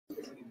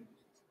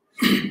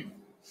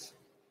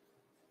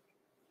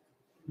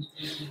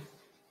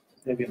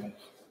Good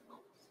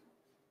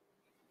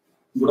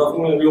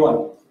afternoon,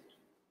 everyone,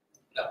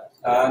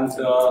 and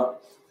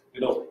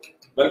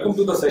welcome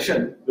to the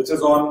session, which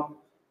is on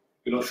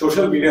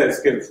social media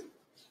skills.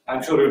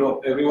 I'm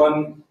sure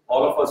everyone,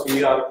 all of us,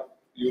 we are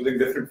using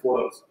different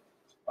forums,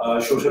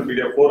 social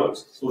media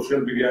forums,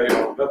 social media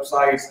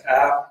websites,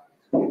 app.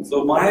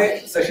 So my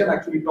session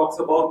actually talks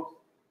about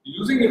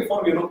using it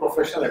for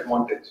professional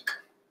advantage.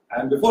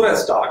 And before I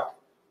start,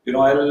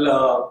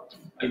 I'll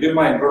give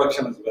my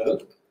introduction as well.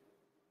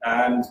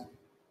 And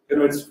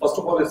it's first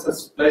of all, it's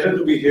a pleasure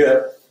to be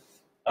here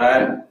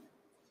and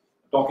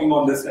talking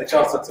on this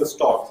HR Success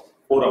Talk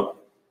forum.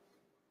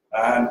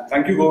 And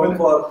thank you, Govind,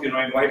 for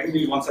inviting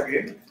me once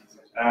again.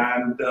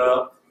 And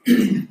so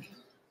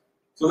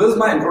this is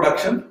my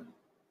introduction.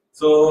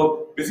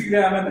 So basically,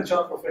 I'm an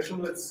HR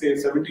professional with say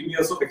 17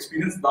 years of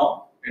experience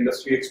now,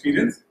 industry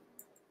experience,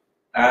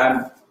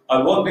 and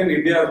I worked in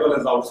India as well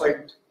as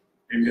outside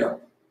India.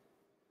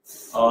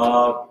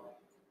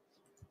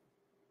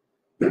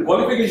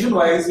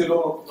 Qualification-wise,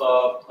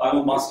 I'm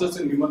a master's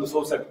in human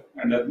resource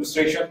and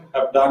administration.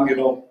 I've done,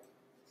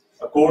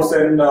 a course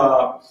in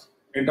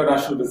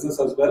international business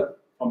as well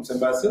from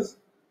Symbiosis.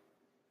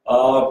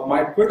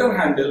 My Twitter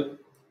handle,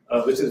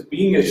 which is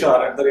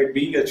BeingHR,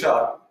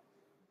 @BeingHR,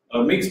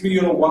 makes me,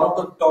 one of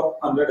the top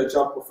 100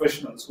 HR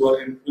professionals who are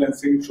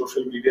influencing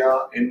social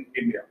media in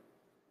India.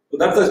 So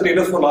that's the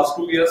status for last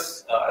 2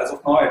 years, as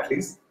of now at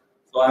least.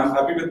 So I'm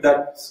happy with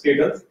that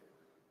status.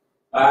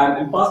 And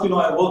in past,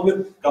 I worked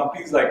with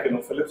companies like,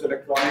 Philips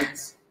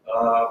Electronics,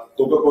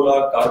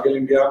 Coca-Cola, Cargill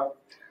India.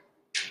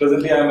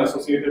 Presently, I'm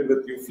associated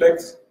with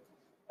Uflex.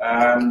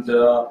 And,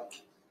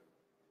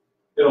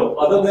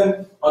 other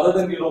than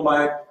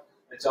my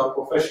HR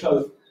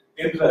professional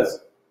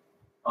interest,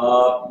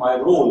 my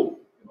role,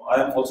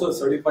 I am also a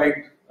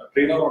certified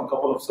trainer on a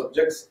couple of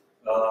subjects.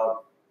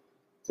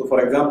 So, for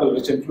example,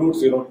 which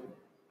includes,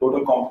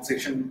 total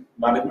compensation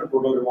management,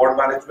 total reward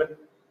management.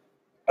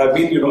 I've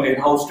been,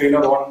 in-house trainer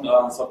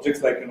on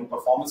subjects like,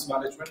 performance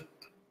management.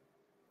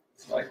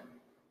 Right.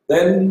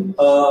 Then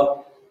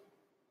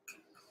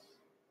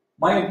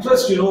my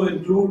interests,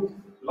 include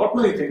a lot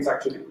many things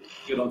actually.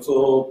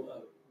 So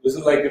this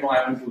is like,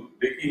 I'm into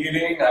Reiki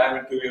healing. I'm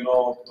into,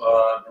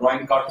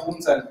 drawing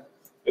cartoons, and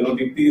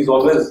Deepthi is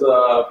always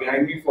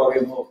behind me for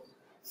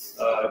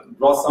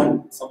draw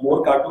some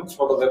more cartoons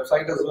for the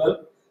website as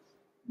well.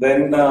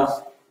 Then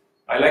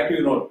I like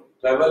to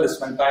travel,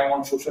 spend time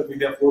on social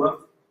media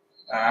forums.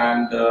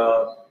 And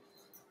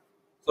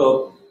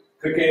so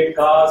cricket,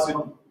 cars,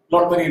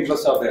 not many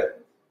interests are there.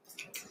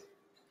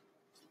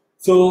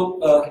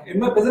 So in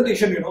my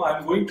presentation,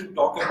 I'm going to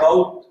talk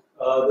about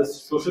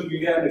this social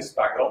media and its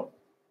background.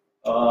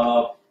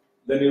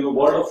 Then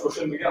world of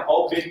social media.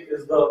 How big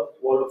is the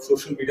world of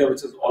social media,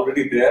 which is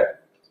already there?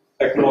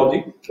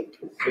 Technology,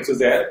 which is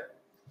there.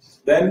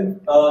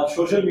 Then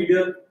social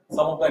media.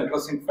 Some of the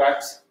interesting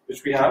facts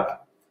which we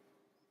have.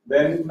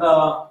 Then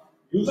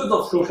uses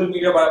of social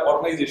media by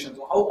organizations,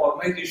 so how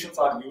organizations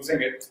are using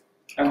it,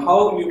 and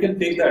how you can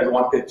take the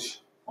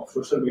advantage of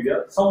social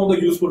media. Some of the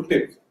useful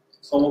tips,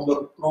 some of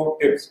the pro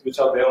tips which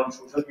are there on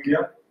social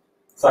media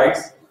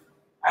sites,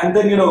 and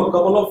then a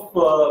couple of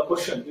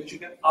questions which you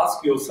can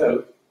ask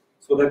yourself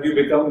so that you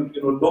become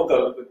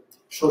local with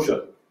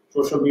social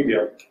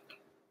media,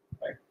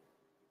 right?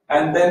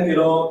 And then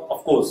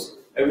of course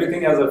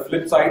everything has a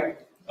flip side.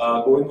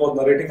 Going on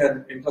narrating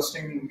an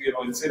interesting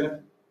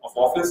incident of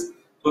office.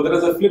 So there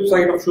is a flip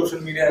side of social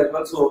media as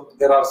well. So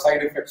there are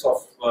side effects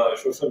of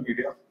social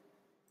media.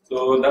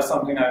 So that's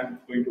something I'm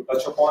going to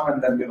touch upon,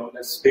 and then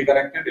let's stay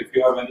connected. If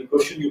you have any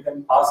question, you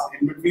can ask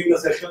in between the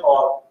session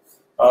or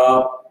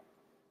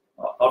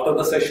after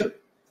the session.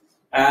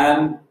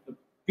 And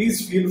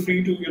please feel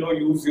free to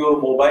use your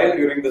mobile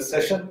during the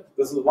session.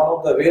 This is one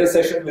of the rare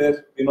sessions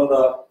where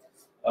the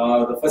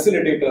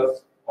facilitator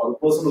or the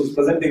person who is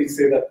presenting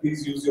say that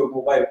please use your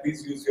mobile,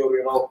 please use your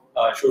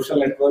social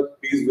network,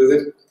 please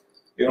visit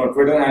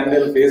Twitter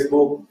handle,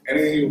 Facebook,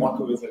 anything you want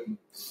to visit.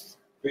 So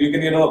you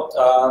can,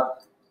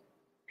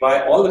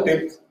 try all the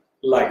tips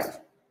live.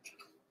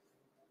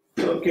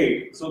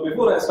 Okay, so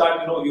before I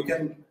start, you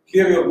can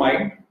clear your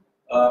mind,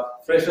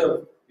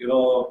 open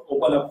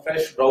a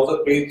fresh browser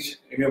page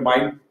in your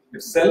mind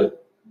itself,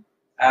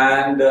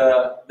 and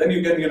then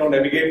you can,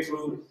 navigate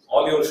through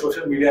all your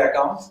social media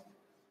accounts.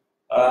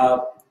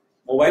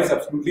 Mobiles,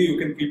 absolutely, you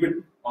can keep it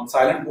on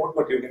silent mode,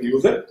 but you can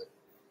use it.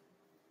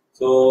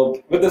 So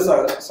with this,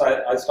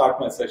 I start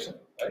my session,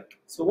 right?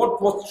 So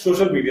what's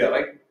social media,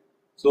 right?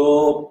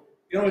 So,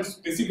 it's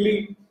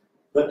basically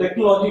the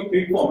technology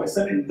platform. It's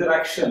an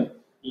interaction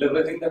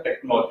leveraging the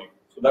technology.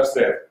 So that's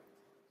there.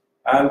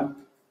 And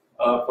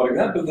for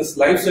example, this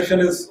live session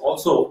is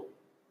also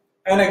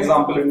an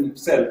example in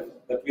itself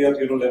that we are,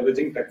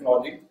 leveraging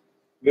technology.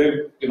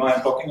 Where,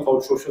 I'm talking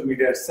about social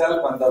media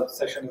itself, and the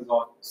session is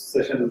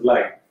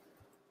live.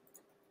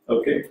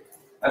 Okay.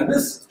 And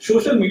this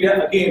social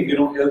media again,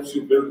 helps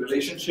you build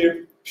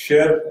relationship,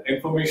 share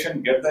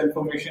information, get the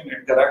information,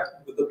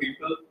 interact with the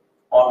people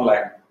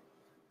online.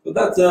 So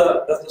that's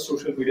the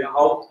social media,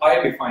 how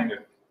I define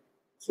it.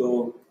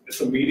 So it's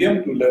a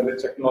medium to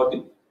leverage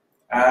technology,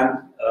 and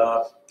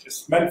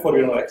it's meant for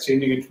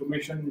exchanging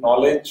information,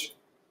 knowledge,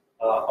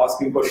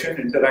 asking questions,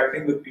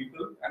 interacting with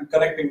people, and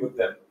connecting with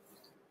them.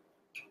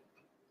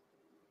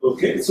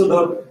 Okay, so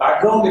the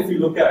background, if you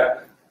look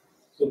at,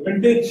 so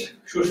vintage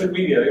social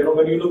media,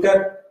 when you look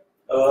at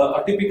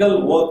a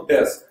typical work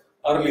desk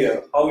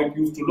earlier, how it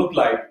used to look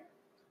like,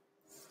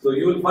 so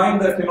you will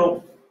find that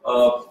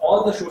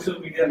all the social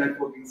media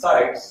networking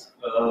sites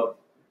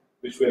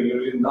which we are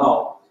using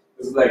now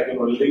is like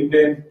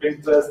LinkedIn,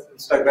 Pinterest,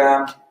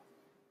 Instagram,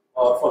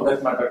 or for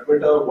that matter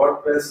Twitter,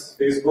 WordPress,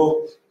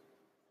 Facebook,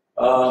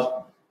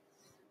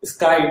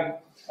 Skype.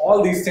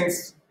 All these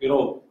things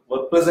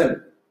were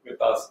present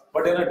with us,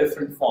 but in a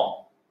different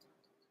form.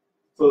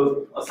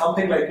 So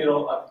something like a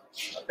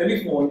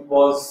telephone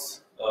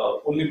was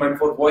only meant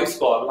for voice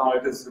call. Now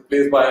it is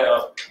replaced by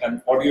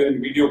an audio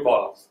and video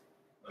call.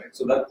 Right?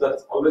 So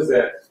that's always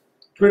there.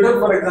 Twitter,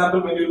 for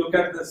example, when you look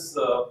at this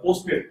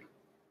post-it,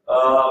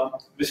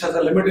 which has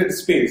a limited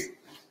space.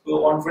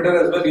 So on Twitter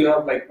as well, you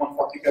have like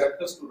 140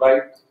 characters to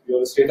write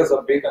your status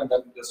update and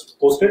then just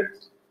post it.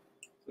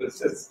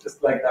 So it's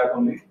just like that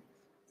only.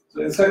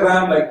 So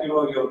Instagram, like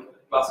your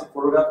classic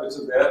photograph which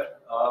is there.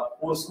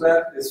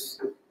 Foursquare is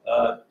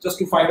just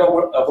to find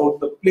out about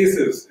the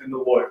places in the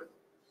world,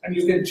 and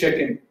you can check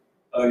in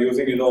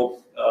using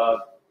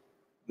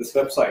this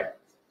website.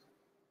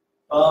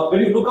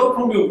 When you look out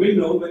from your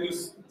window, when you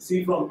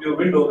see from your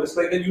window, it's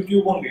like a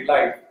YouTube only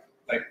live.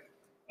 Like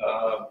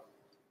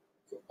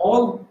so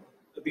all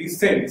these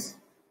things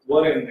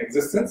were in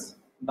existence.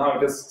 Now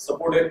it is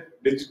supported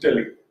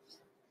digitally.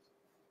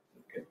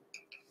 Okay.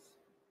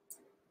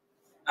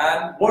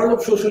 And world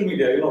of social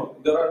media,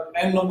 there are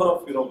n number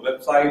of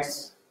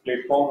websites,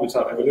 platforms which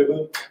are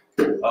available,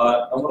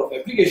 number of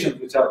applications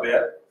which are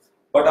there.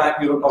 But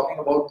I'm talking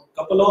about a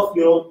couple of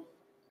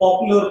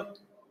popular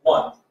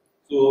ones.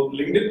 So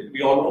LinkedIn,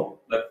 we all know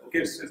that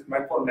it's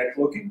meant for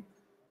networking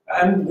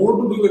and more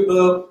to do with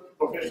the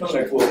professional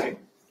networking.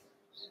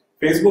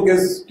 Facebook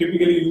is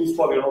typically used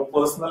for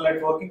personal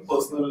networking,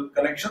 personal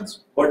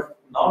connections. But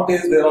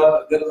nowadays there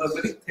is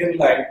a very thin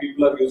line.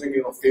 People are using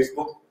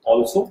Facebook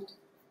also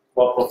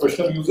for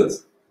professional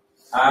users.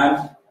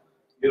 And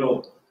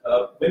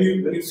when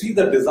you see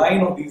the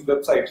design of these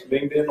websites,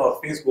 LinkedIn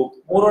or Facebook,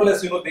 more or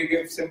less they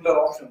give similar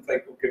options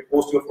like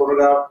post your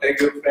photograph, tag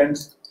your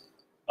friends.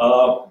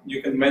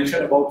 You can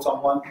mention about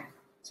someone,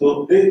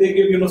 so they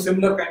give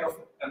similar kind of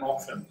an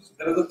option. So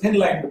there is a thin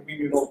line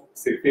between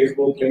say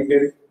Facebook,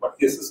 LinkedIn, but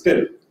yes,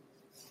 still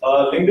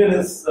LinkedIn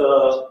is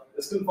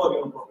still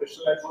for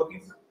professional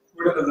networking.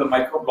 Twitter is a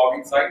micro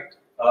blogging site.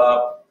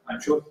 I'm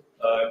sure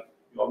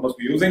you all must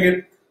be using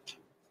it.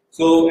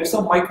 So it's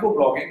a micro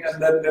blogging, and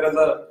then there is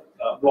a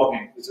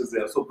blogging which is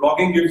there. So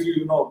blogging gives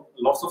you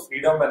lots of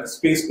freedom and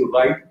space to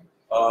write,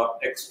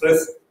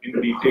 express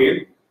in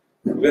detail.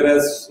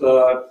 Whereas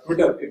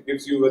Twitter, it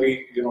gives you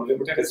very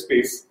limited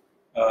space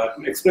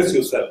to express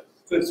yourself.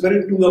 So it's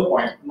very to the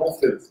point, no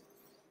frills.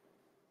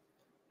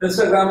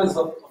 Instagram is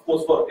of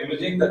course for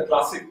imaging, the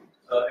classic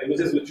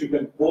images which you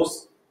can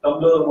post.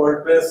 Tumblr,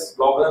 WordPress,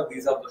 Blogger,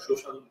 these are the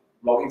social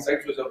blogging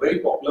sites which are very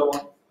popular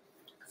one.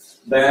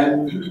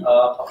 Then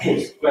of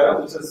course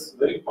Quora, which is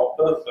very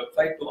popular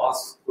website to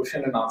ask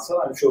question and answer.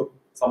 I'm sure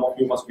some of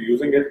you must be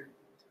using it.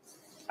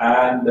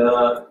 And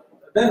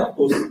then of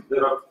course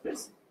there are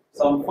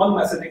some fun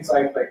messaging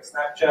sites like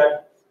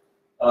Snapchat.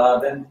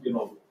 Then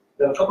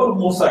there are a couple of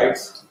more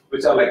sites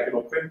which are like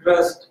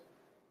Pinterest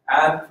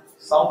and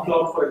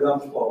SoundCloud, for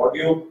example, for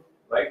audio,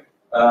 right?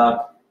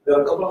 There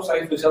are a couple of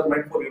sites which are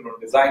meant for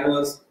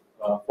designers,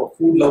 for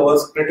food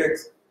lovers,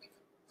 critics.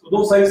 So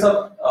those sites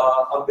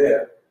are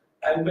there.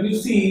 And when you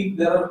see,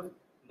 there are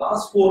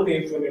last 4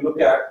 names when you look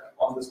at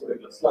on this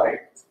particular slide.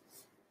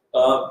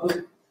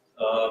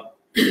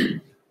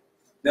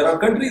 There are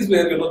countries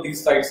where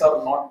these sites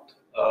are not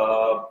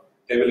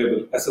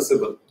available,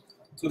 accessible.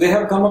 So they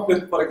have come up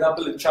with, for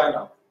example, in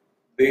China,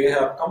 they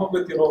have come up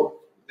with their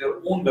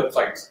own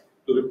websites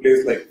to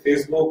replace like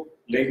Facebook,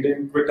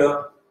 LinkedIn,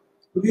 Twitter.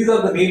 So these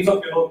are the names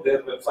of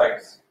their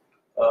websites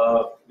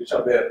which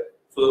are there.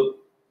 So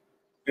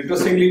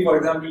interestingly, for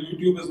example,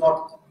 YouTube is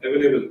not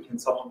available in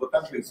some of the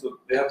countries. So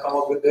they have come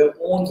up with their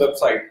own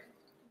website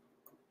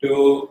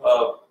to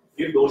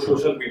give those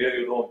social media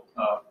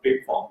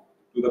platform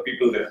to the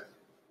people there.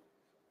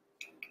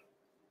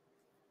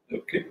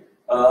 Okay.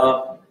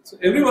 So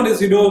everyone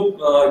is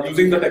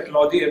using the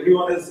technology.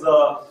 Everyone is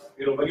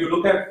when you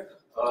look at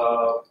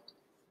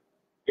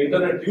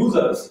internet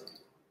users,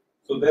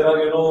 so there are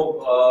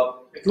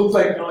it looks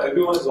like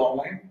everyone is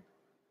online,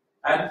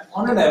 and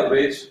on an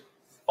average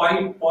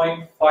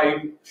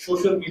 5.5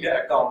 social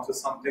media accounts is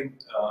something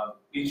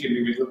each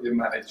individual they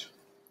manage.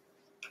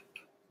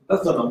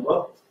 That's the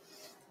number.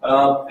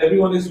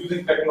 Everyone is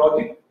using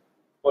technology.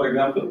 For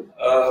example,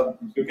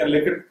 you can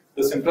look at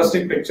this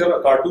interesting picture,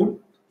 a cartoon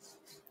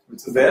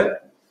which is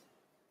there.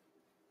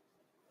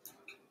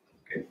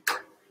 Okay.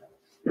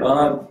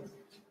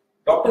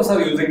 Doctors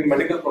are using,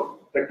 medical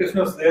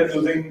practitioners, they are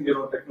using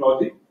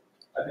technology.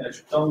 I think I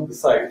should come this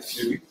side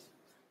maybe.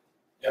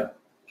 Yeah.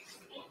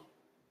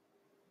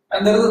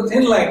 And there is a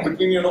thin line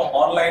between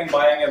online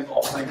buying and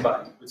offline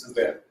buying, which is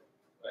there.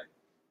 Right?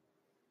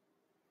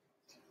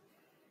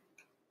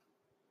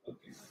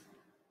 Okay.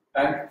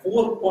 And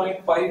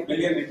 4.5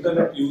 billion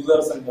internet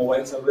users and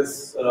mobile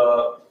service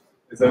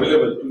is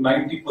available to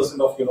 90%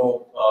 of the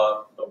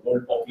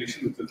world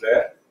population, which is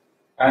there.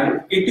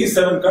 And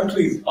 87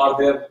 countries are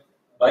there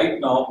right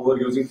now who are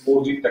using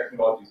 4G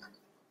technology.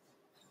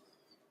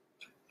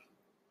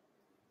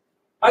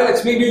 I'll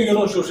explain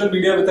you, social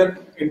media with an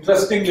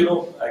interesting,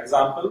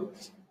 example.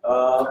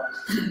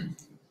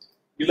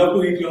 We love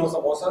to eat,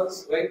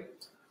 samosas, right?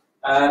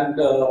 And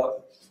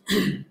so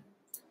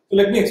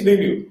let me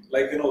explain you,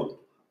 like,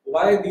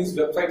 why these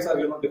websites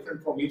are,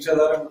 different from each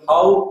other, and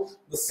how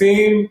the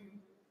same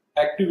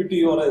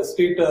activity or a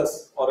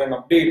status or an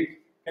update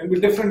can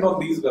be different on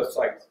these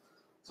websites.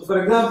 So,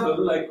 for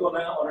example, like on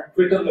a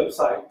Twitter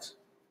website,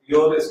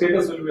 your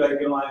status will be like,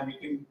 I am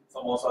eating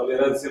samosa,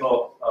 whereas,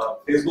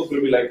 Facebook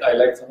will be like, I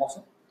like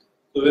samosa.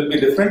 So, it will be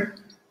different.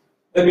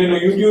 Then,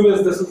 YouTube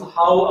is, this is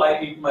how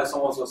I eat my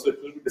samosa. So,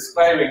 it will be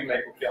describing,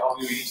 like, okay, how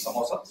you eat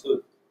samosa.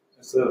 So,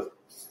 it's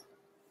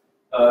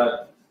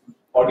a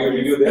audio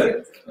video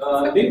there.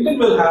 LinkedIn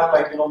will have,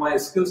 like, my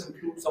skills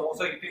include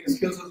samosa eating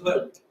skills as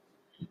well.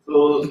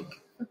 So,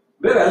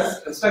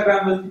 whereas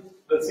Instagram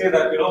will say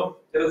that,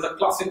 there is a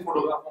classic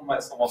photograph of my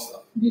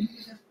samosa.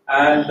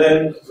 And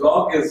then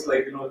vlog is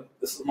like,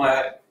 this is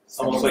my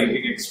samosa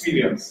eating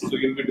experience. So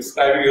you'll be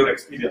describing your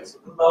experience. So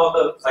this is how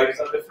the sites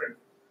are different.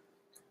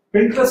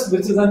 Pinterest,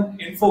 which is an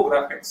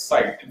infographics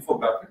site,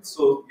 infographics.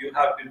 So you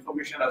have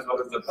information as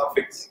well as the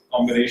graphics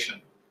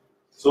combination.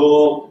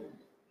 So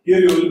here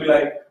you will be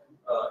like,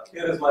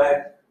 here is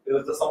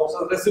the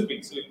samosa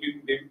recipe. So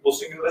you'll be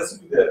posting your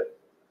recipe there.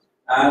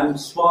 And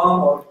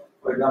Swarm, or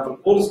for example,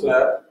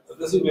 Foursquare,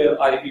 this is where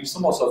I eat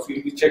samosa. So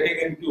you'll be checking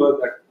into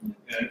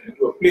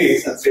a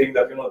place and saying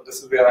that,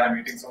 this is where I am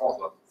eating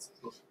samosa.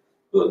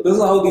 So this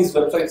is how these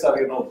websites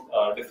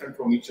are, different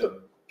from each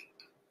other.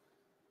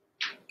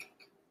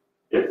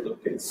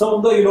 Okay. Some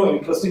of the,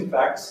 interesting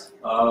facts.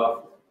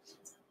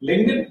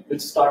 LinkedIn,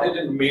 which started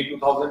in May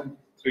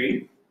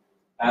 2003,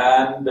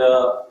 and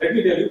let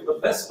me tell you, the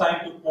best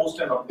time to post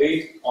an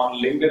update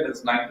on LinkedIn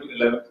is 9 to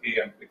 11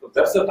 a.m. because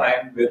that's the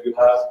time where you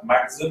have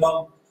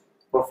maximum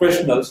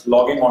professionals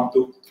logging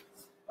onto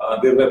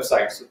their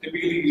website. So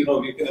typically, you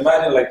can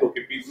imagine like,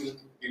 okay, people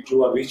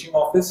who are reaching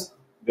office,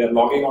 they're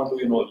logging onto,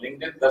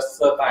 LinkedIn. That's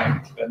the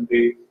time when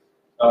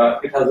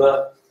it has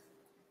a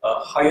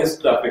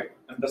highest traffic,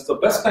 and that's the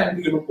best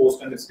time to,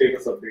 post a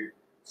status update.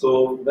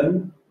 So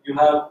then you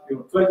have,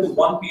 12 to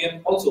 1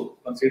 p.m. also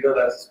considered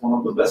as one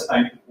of the best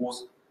time to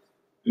post,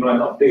 an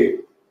update.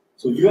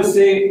 So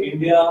USA,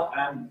 India,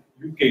 and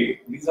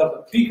UK, these are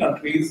the 3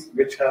 countries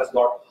which has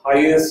got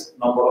highest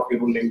number of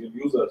LinkedIn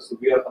users. So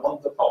we are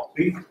among the top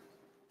 3.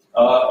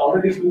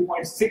 Already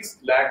 2.6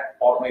 lakh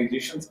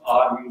organizations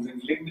are using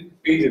LinkedIn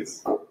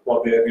pages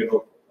for their,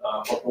 for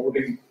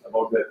promoting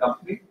about their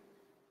company.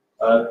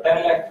 10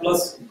 lakh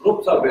plus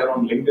groups are there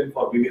on LinkedIn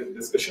for various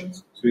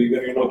discussions. So you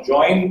can,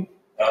 join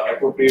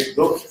appropriate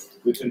groups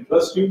which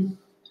interest you.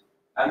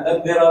 And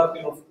then there are,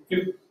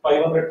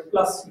 500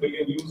 plus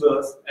million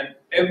users, and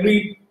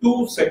every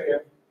 2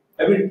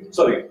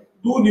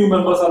 new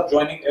members are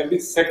joining every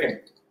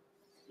second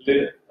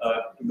to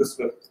this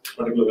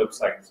particular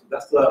website. So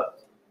that's the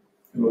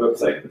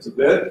website which is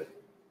there.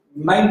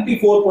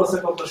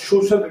 94% of the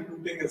social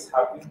recruiting is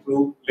happening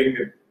through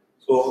LinkedIn.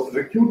 So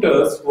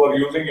recruiters who are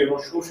using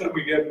social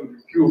media to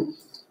recruit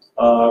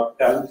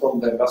talent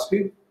from the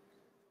industry,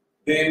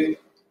 they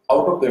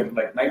out of them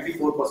like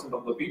 94%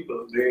 of the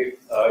people they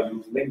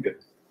use LinkedIn.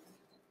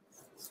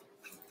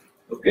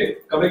 Okay,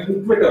 coming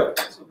to Twitter.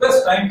 So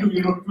best time to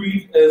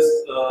tweet is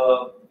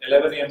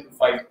 11 a.m. to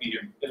 5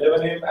 p.m.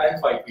 11 a.m.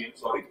 and 5 p.m.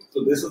 Sorry.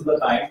 So this is the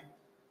time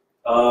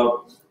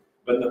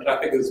when the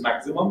traffic is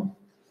maximum.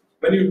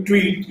 When you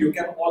tweet, you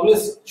can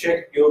always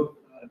check your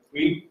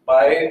tweet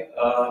by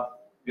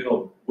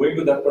going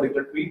to that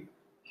particular tweet.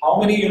 How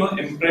many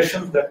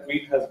impressions that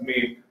tweet has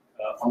made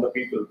on the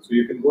people. So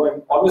you can go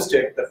and always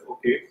check that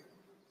okay,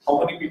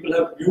 how many people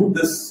have viewed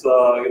this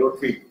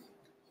tweet.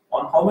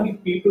 On how many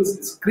people's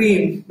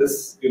screen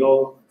this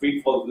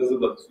tweet was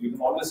visible. So you can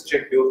always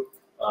check your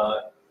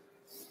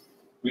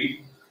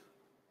tweet.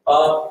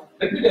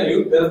 Let me tell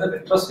you, there is an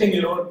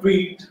interesting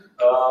tweet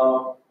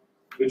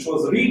which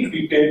was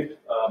retweeted.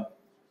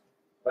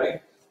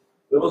 Right,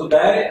 there was a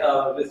guy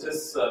which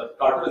is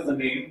Carter is the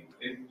name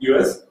in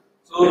US.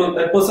 So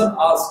that person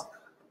asked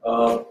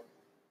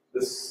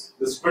this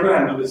Twitter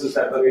handle, which is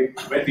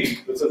 @Wendy,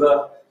 which is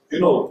a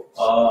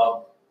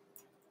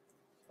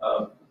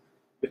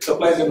it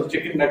supplies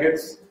chicken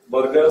nuggets,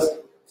 burgers.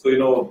 So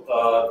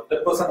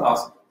that person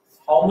asked,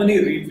 how many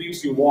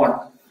retweets you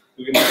want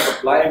to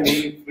supply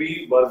me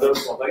free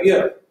burgers for the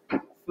year?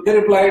 So they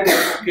replied,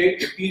 okay,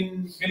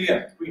 18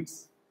 million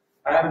tweets.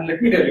 And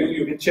let me tell you,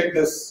 you can check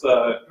this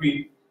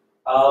tweet.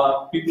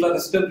 People are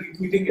still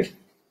retweeting it,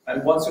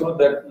 and once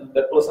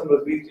that person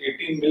will reach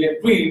 18 million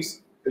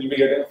tweets, he'll be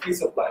getting a free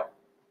supply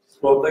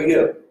throughout the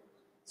year.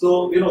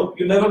 So,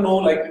 you never know,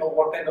 like,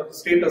 what kind of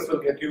status will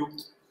get you,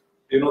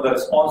 the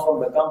response from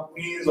the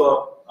companies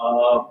or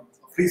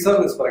free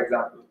service, for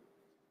example.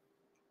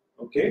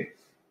 Okay.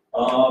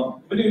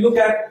 When you look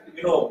at,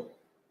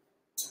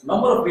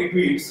 number of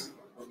retweets,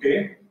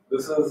 okay,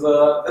 this is,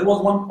 there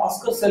was one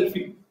Oscar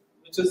selfie,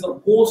 which is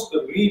the most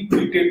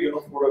retweeted,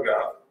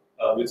 photograph,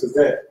 which is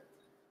there.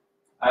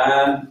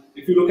 And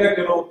if you look at,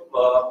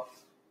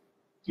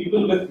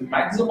 people with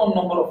maximum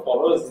number of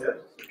followers there,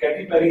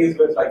 Katy Perry is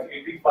with like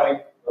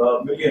 85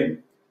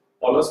 million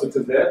followers, which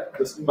is there.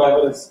 Justin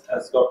Bieber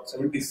has got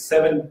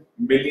 77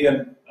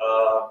 million,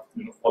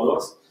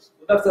 followers.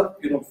 So that's the,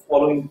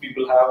 following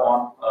people have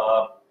on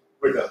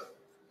Twitter.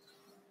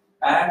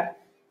 And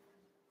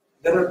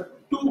there are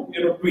two,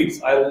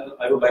 tweets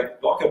I would like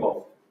to talk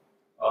about,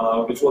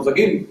 which was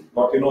again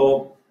got,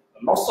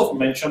 lots of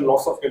mention,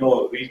 lots of,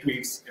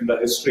 retweets in the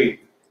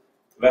history.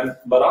 When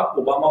Barack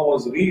Obama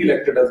was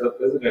re-elected as the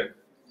president,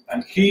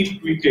 and he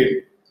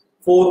tweeted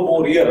 4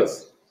 more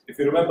years. If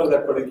you remember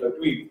that particular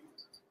tweet,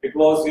 it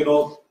was,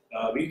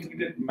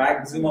 retweeted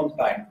maximum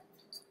time.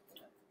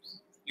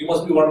 You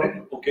must be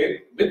wondering,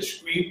 okay,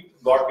 which tweet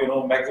got,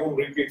 maximum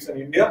retweets in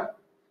India?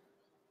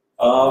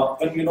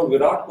 When,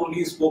 Virat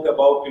Kohli spoke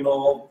about,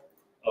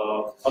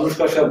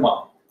 Anushka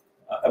Sharma,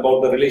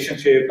 about the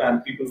relationship,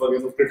 and people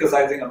were,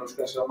 criticizing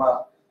Anushka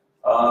Sharma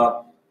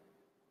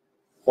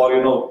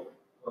for,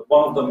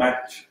 one of the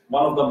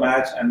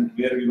match, and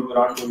where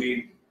Virat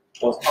Kohli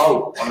was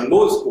out on a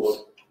low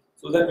score.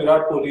 So then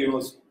Virat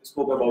Kohli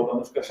spoke about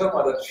Anushka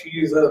Sharma, that she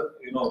is a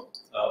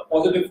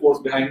positive force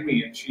behind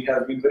me, and she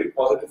has been very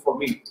positive for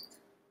me.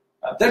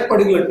 That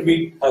particular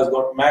tweet has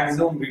got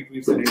maximum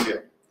retweets in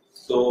India.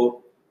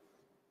 So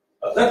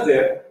that's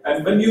there.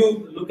 And when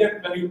you look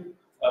at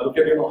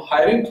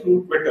hiring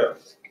through Twitter,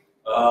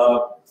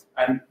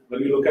 and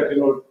when you look at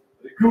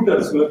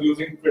recruiters who are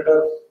using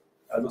Twitter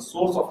as a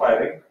source of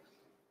hiring,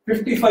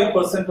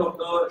 55% of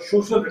the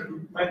social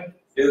recruitment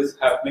is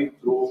happening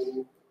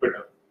through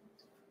Twitter.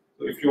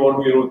 So if you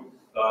want to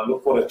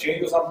look for a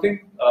change or something,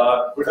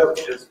 Twitter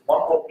is one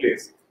more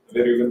place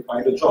where you can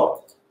find a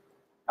job.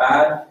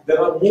 And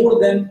there are more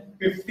than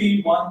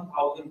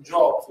 51,000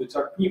 jobs which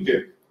are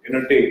tweeted in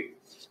a day.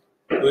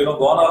 So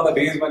gone are the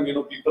days when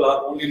people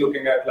are only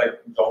looking at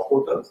like job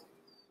portals.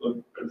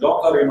 So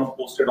jobs are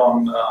posted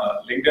on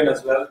LinkedIn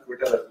as well,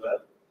 Twitter as well.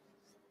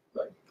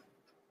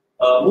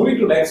 Moving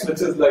to next,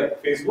 which is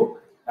like Facebook,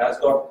 has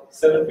got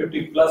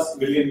 750 plus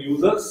million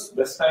users.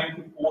 Best time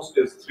to post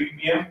is 3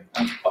 p.m.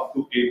 and up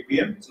to 8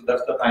 p.m. So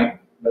that's the time,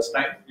 best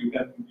time. You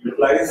can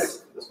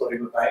utilize this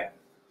particular time.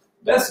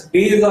 Best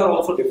days are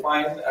also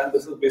defined, and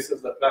this is based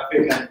on the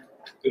traffic and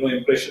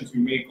impressions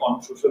you make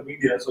on social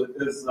media. So it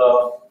is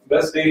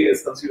best day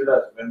is considered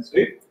as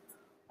Wednesday,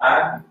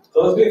 and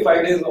Thursday,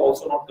 Friday is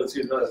also not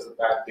considered as a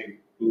bad day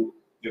to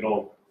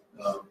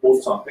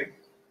post something.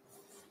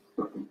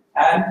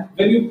 And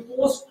when you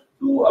post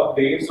 2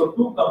 updates or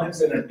 2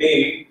 comments in a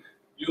day,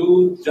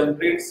 you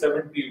generate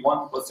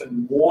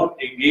 71% more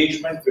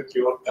engagement with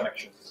your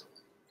connections.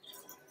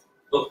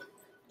 So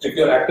if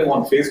you're active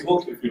on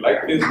Facebook, if you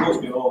like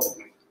Facebook,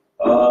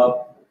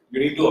 you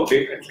need to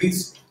update at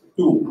least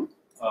 2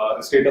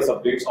 status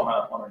updates on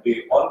a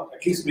day, or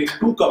at least make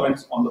 2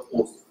 comments on the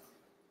post.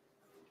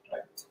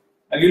 Right?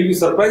 And you'll be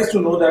surprised to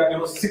know that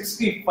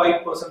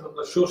 65% of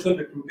the social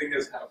recruiting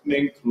is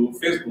happening through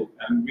Facebook,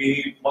 and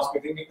we must be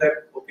thinking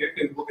that okay,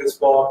 Facebook is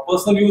for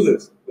personal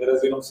users,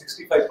 whereas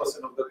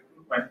 65% of the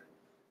recruitment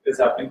is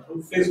happening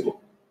through Facebook.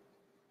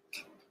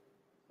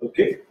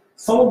 Okay,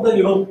 some of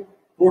the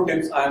pro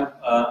tips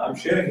I'm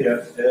sharing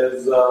here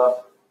is on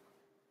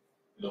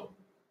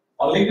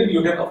LinkedIn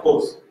you can of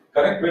course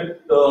connect with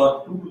 2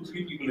 to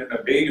 3 people in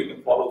a day. You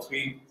can follow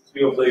three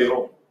of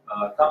the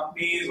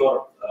companies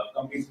or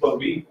companies per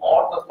week,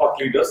 or the thought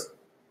leaders,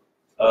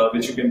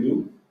 which you can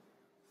do.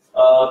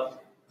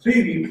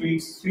 3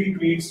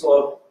 tweets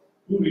or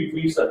 2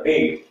 retweets a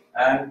day,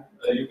 and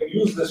you can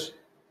use this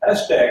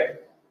hashtag,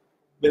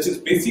 which is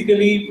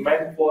basically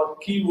meant for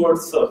keyword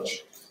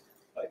search.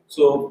 Right?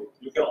 So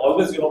you can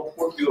always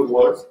put your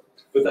words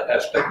with a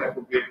hashtag,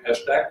 appropriate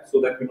hashtag, so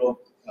that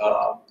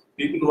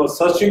people who are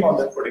searching on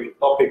that particular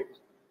topic,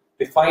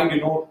 they find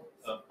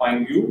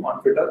find you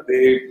on Twitter,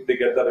 they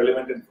get the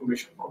relevant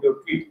information from your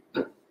tweet.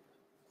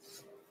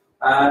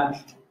 And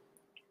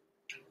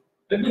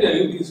let me tell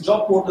you, these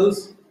job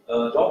portals,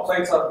 job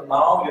sites are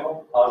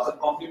now are the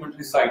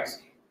complementary sites,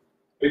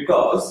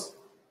 because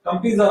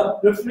companies are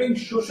preferring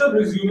social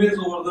resumes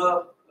over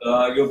the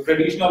your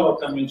traditional or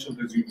conventional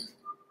resumes.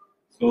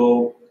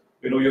 So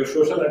your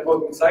social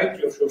networking site,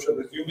 your social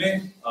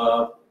resume,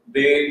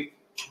 they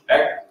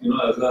act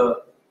as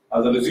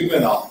a resume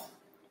now.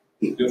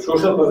 Your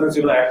social presence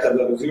act as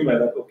a resume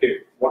that okay,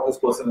 what this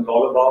person is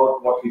all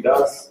about, what he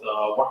does,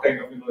 what kind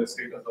of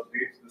status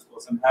updates this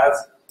person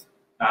has,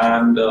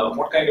 and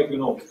what kind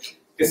of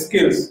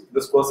skills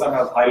this person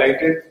has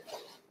highlighted,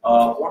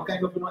 what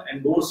kind of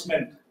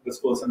endorsement this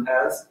person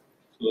has.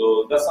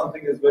 So that's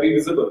something is very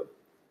visible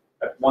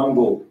at one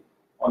go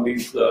on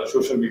these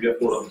social media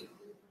forums,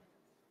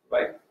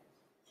 right?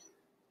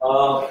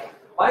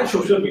 My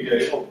social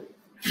media,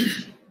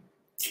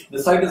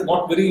 the site is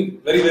not very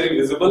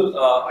visible,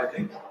 I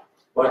think.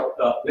 But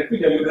let me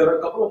tell you, there are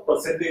a couple of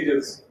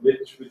percentages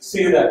which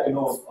say that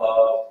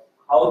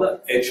how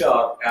the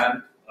HR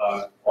and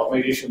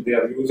organization they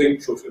are using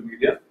social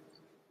media.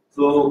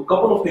 So a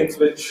couple of things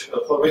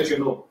for which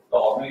the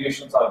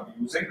organizations are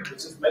using,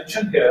 which is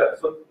mentioned here.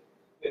 So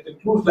it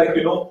includes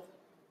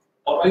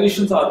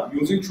organizations are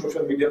using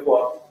social media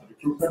for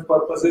recruitment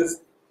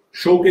purposes,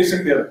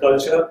 showcasing their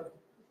culture,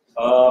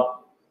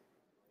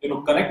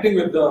 connecting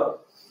with the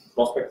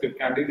prospective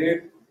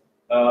candidate,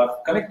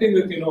 connecting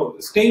with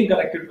staying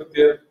connected with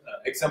their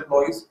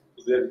ex-employees.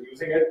 So they're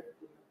using it.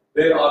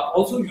 They are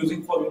also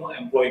using for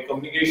employee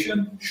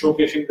communication,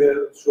 showcasing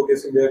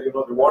their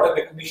reward and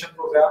recognition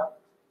program.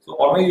 So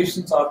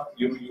organizations are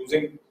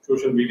using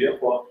social media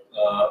for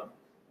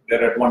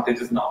their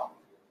advantages now.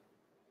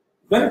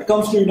 When it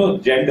comes to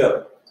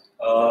gender,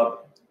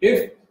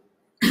 if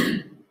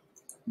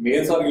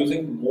males are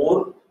using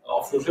more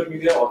of social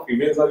media or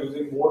females are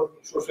using more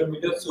social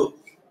media, so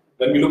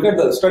when we look at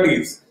the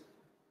studies,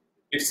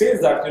 it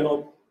says that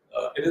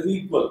it is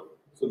equal.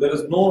 So there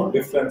is no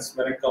difference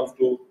when it comes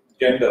to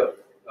gender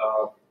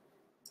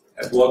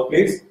at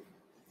workplace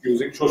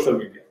using social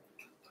media.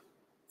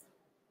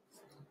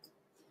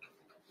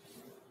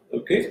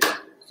 Okay,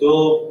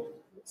 so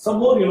some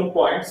more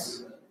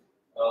points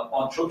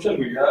on social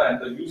media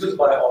and the uses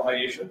by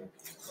organization.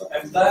 So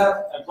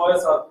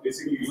employers are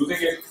basically using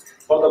it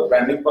for the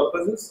branding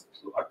purposes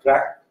to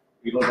attract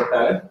the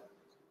talent.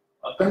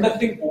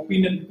 Conducting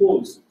opinion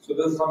polls. So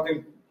this is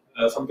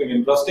something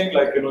interesting.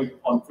 Like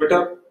on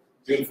Twitter,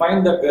 you'll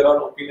find that there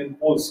are opinion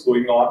polls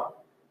going on,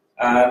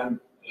 and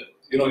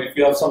if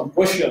you have some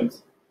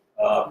questions,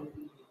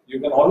 you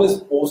can always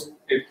post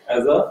it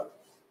as a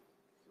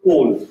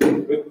poll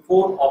with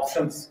 4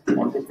 options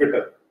onto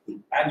Twitter,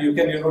 and you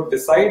can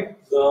decide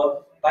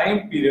the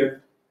time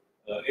period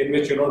in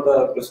which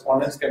the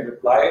respondents can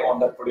reply on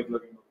that particular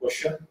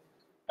question,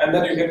 and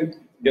then you can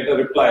get a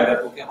reply that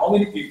okay, how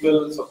many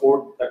people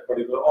support that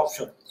particular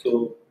option.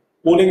 So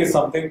polling is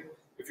something.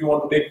 If you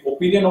want to take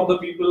opinion of the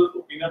people,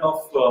 opinion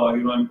of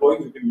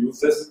employees, you can use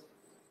this,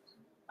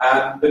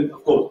 and then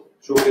of course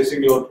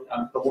showcasing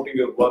and promoting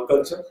your work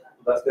culture.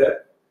 So that's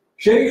there.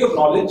 Sharing your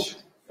knowledge.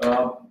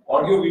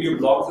 Audio, video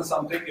blogs is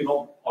something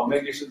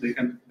organizations they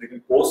can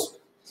post.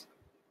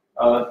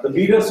 The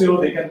leaders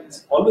they can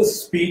always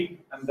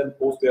speak and then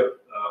post their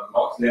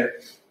blogs there.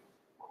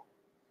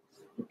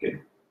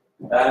 Okay,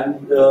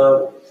 and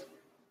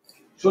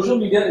social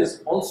media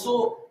is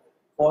also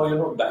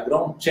for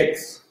background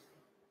checks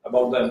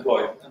about the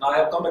employee. And I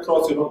have come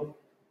across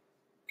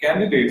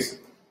candidates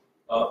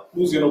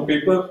whose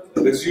paper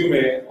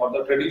resume or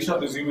the traditional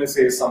resume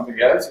says something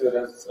else,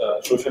 whereas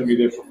social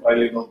media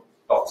profile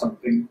talk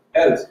something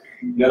else.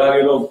 There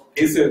are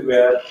cases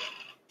where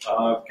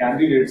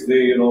candidates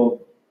they do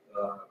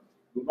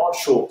not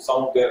show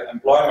some of their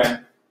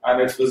employment,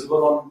 and it's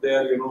visible on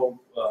their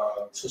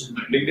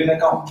LinkedIn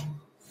account.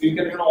 So you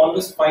can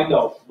always find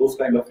out those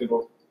kind of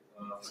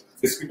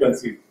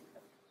discrepancies.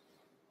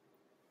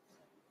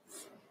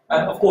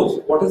 And of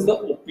course, what is the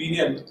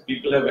opinion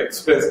people have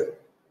expressed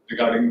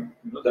regarding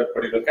that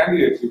particular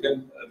candidate? You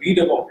can read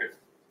about it.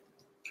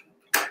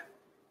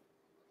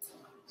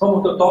 Some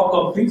of the top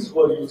companies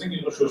who are using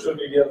social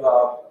media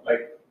are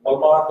like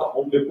Walmart,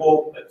 Home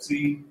Depot,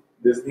 Pepsi,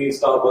 Disney,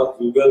 Starbucks,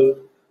 Google.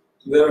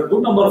 So there are a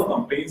good number of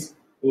companies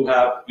who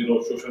have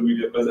social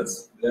media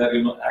presence. They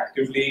are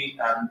actively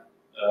and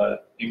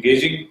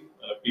engaging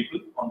people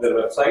on their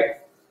website.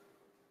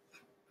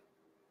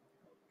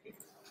 Okay.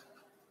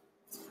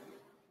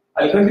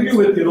 I'll continue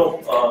with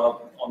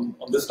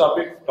on this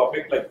topic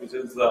like which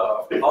is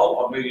how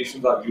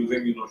organizations are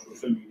using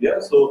social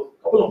media. So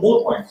a couple of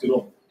more points.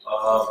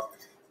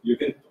 You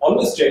can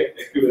always check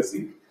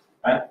accuracy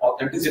and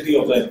authenticity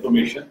of the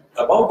information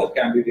about the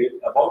candidate,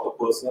 about the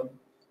person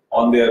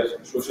on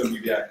their social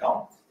media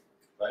account,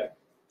 right?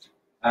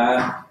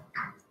 And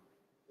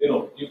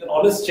you can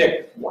always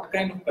check what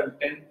kind of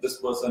content this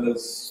person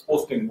is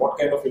posting, what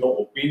kind of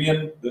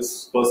opinion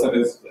this person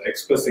is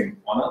expressing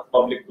on a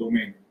public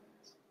domain,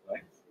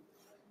 right?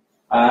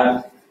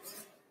 And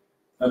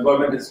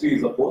employment history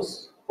is of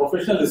course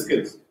professional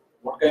skills.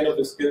 What kind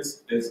of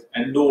skills is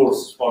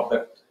endorsed for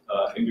that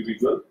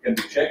individual can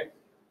be checked.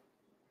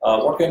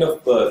 What kind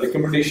of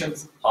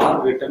recommendations are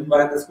written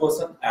by this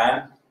person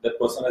and that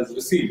person has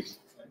received.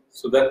 Right?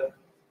 So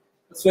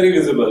that's very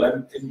visible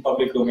and in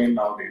public domain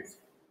nowadays.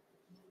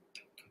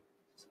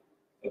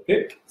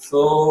 Okay,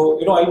 so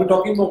I'll be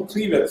talking about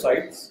 3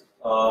 websites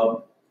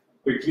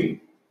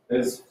quickly.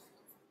 First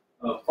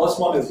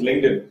one is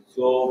LinkedIn.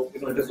 So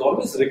it is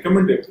always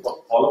recommended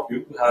for all of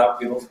you to have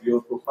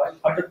your profile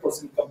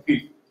 100%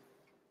 complete.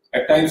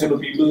 At times,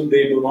 people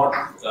they do not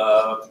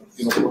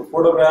put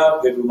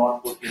photograph, they do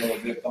not put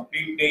their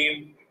complete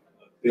name.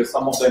 There's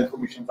some of the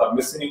information are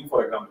missing,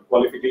 for example,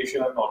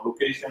 qualification or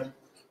location.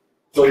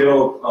 So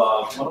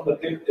one of the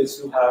tips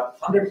is to have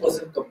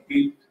 100%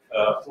 complete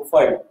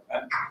profile.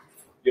 And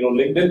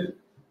LinkedIn,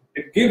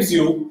 it gives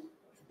you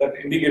that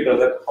indicator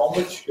that how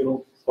much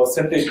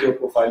percentage your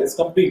profile is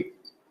complete.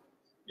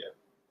 Yeah.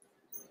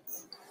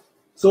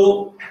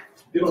 So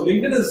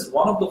LinkedIn is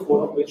one of the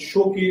forums which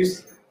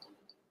showcase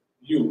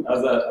you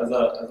as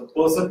a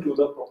person to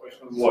the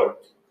professional world.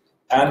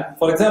 And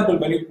for example,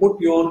 when you put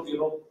your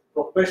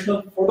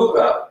professional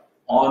photograph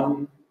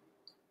on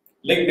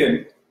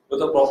LinkedIn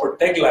with a proper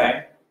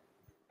tagline,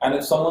 and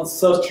if someone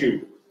search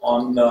you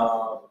on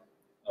the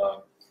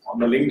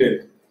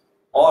LinkedIn,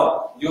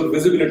 or your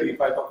visibility, if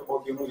I talk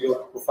about your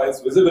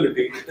profile's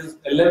visibility, it is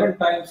 11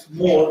 times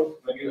more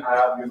when you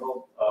have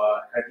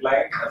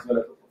headline as well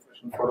as a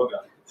professional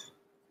photograph.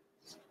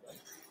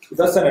 So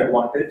that's an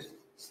advantage.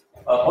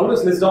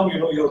 Always list down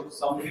your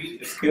summary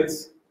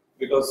skills,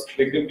 because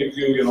LinkedIn gives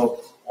you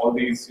all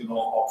these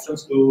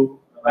options to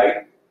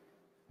write,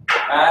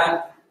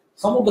 and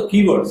some of the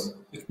keywords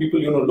which people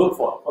look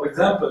for. For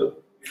example,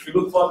 if you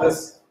look for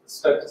this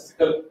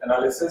statistical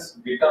analysis,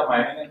 data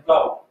mining, and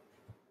cloud,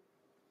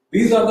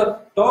 these are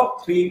the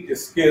top 3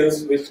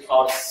 skills which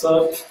are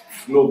searched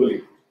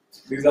globally.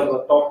 These are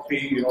the top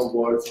 3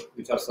 words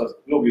which are searched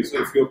globally.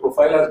 So if your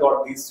profile has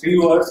got these 3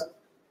 words,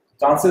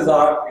 chances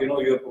are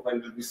your profile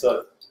will be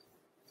searched,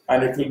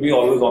 and it will be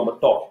always on the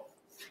top.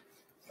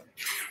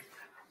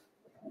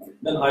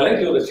 Then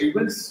highlight your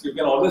achievements. You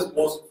can always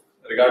post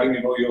regarding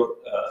your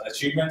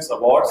achievements,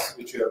 awards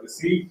which you have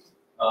received.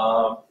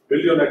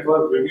 Build your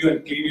network, review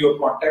and clean your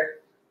contact.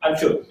 I'm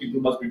sure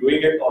people must be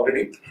doing it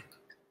already.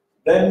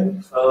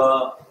 Then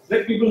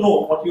let people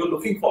know what you're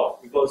looking for,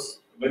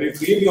 because when you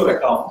create your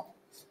account,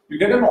 you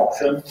get an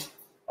option.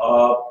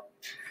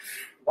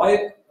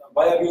 Why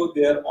are you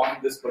there on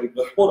this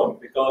particular forum?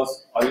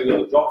 Because are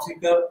you a job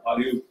seeker? Are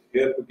you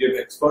here to give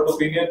expert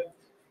opinion?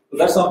 So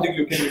that's something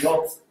you can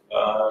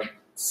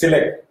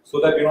select, so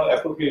that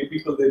appropriate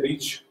people they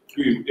reach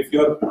to you. If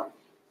you're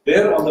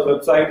there on the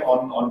website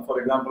on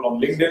for example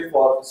on LinkedIn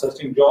for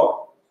searching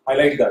job,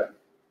 highlight that.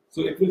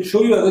 So it will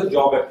show you as a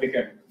job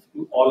applicant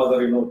to all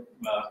other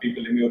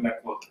people in your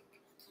network.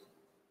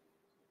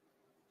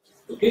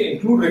 Okay,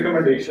 include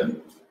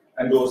recommendation,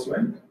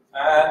 endorsement,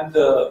 and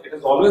it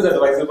is always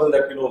advisable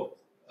that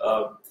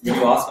when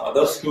you ask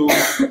others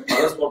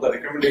for the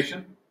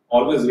recommendation,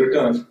 always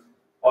return,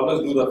 always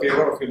do the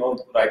favor of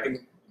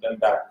writing them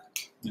back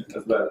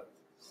as well.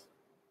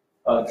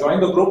 Join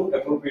the group,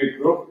 appropriate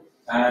group,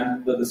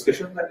 and the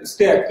discussion, and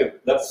stay active.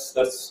 That's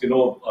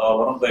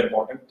one of the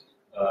important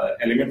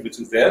element which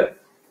is there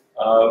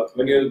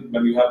when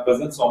you have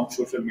presence on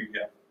social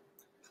media.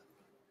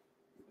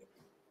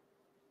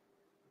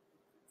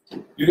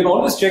 You can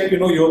always check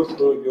your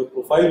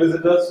profile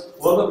visitors,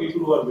 who are the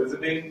people who are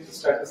visiting,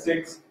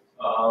 statistics,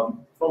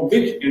 from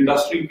which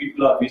industry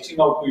people are reaching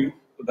out to you.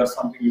 So that's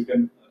something you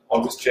can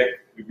always check,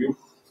 review,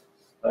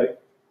 right?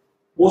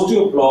 Post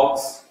your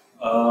blogs.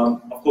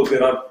 Of course,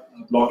 there are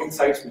blogging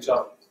sites which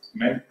are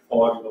meant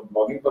for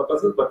blogging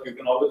purposes, but you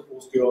can always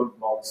post your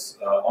blogs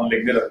on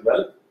LinkedIn as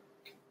well.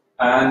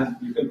 And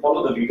you can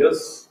follow the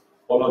leaders,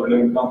 follow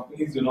relevant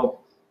companies.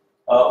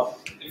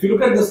 If you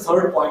look at this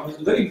third point, which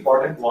is a very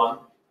important one,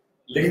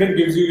 LinkedIn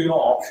gives you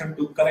option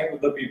to connect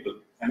with the people,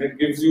 and it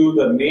gives you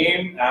the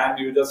name, and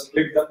you just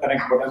click the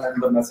connect button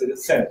and the message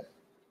is sent.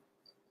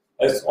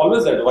 It's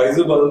always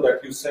advisable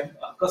that you send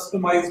a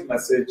customized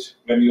message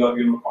when you are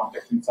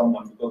contacting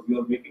someone, because you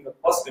are making a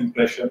first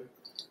impression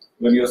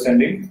when you are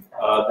sending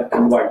that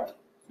invite.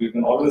 You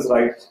can always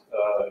write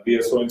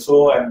dear so and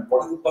so, and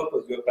what is the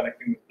purpose you are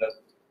connecting with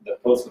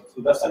that person.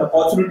 So that's an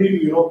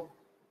opportunity to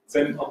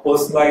send a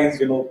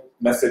personalized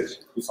message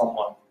to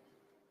someone.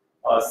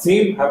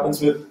 Same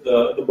happens with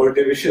the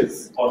birthday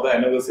wishes or the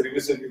anniversary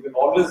wishes. You can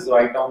always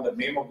write down the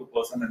name of the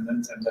person and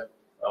then send that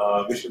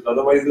wishes.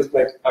 Otherwise, it's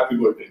like happy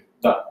birthday,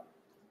 done.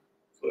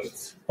 So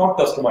it's not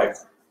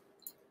customized.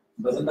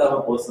 It doesn't have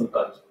a personal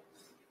touch.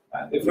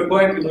 And if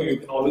required, you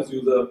can always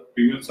use the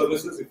premium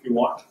services if you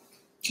want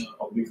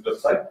of these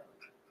websites.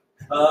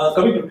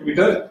 Coming to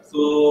Twitter,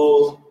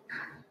 so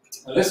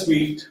let's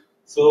tweet.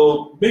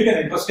 So make an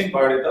interesting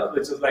biodata,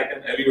 which is like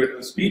an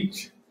elevator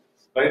speech,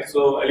 right?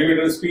 So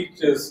elevator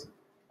speech is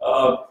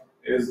for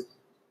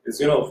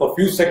a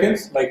few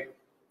seconds. Like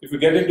if you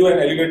get into an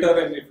elevator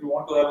and if you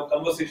want to have a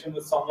conversation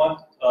with someone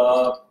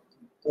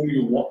whom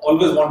you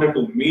always wanted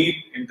to meet,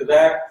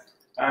 interact,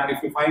 and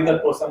if you find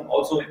that person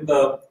also in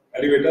the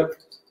elevator,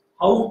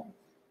 how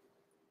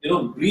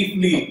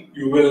briefly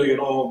you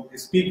will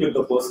speak with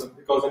the person,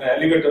 because in an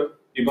elevator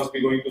you must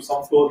be going to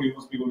some floor, you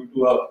must be going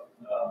to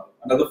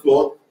another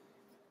floor.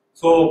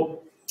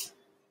 So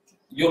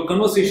your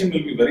conversation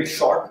will be very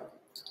short,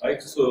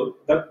 right? So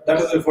that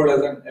is referred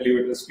as an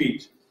elevator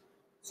speech.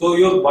 So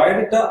your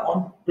biodata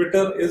on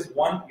Twitter is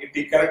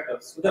 180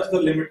 characters. So that's the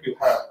limit you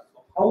have.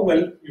 So how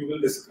well you will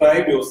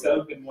describe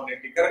yourself in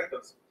 180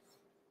 characters.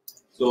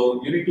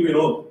 So you need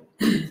to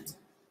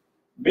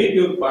make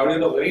your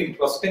biodata very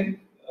interesting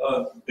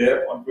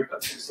there on Twitter.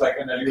 It's like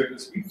an elevator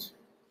speech.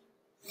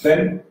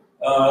 Then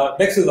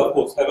next is, of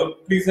course, have a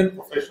pleasant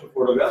professional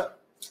photograph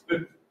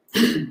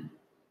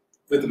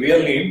with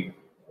real name,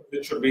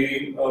 which should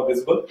be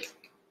visible.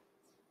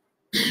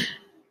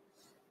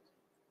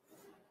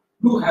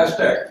 do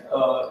hashtag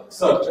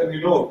search, and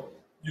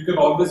you can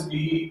always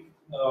be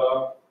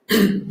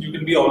you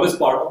can be always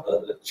part of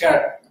the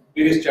chat,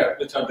 various chat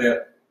which are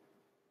there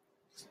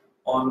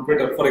on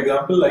Twitter. For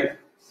example, like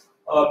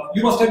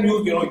you must have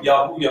used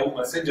Yahoo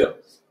Messenger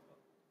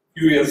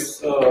few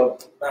years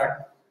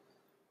back,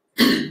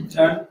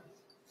 and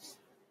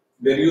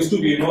there used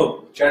to be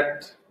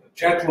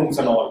chat rooms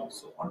and all.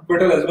 So on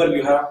Twitter as well,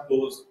 you have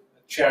those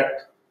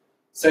chat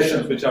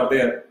sessions which are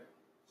there.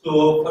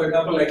 So for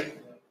example, if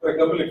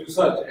you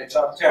search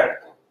HR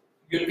chat,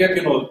 you'll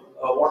get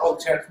what all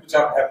chats which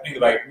are happening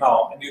right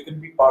now, and you can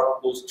be part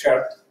of those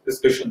chat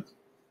discussions,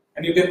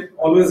 and you can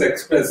always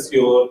express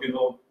your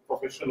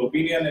professional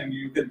opinion, and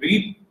you can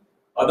read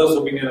others'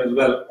 opinion as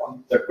well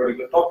on that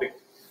particular topic.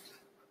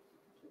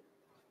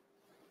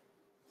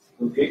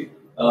 Okay.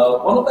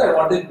 One of the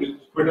advantages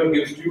which Twitter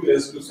gives you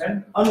is to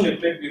send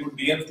unlimited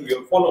DMs to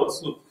your followers.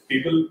 So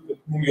people with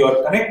whom you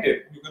are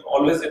connected, you can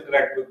always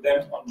interact with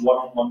them on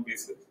one-on-one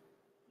basis.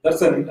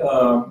 That's an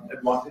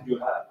advantage you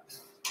have.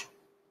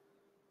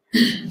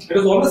 It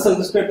is always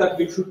suggested that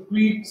you should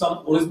tweet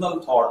some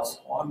original thoughts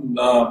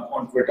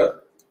on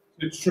Twitter.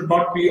 It should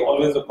not be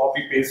always a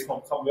copy paste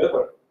from somewhere,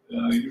 but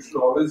you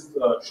should always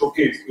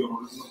showcase your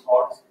original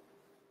thoughts,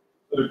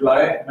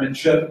 reply,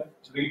 mention,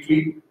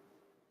 retweet.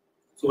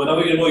 So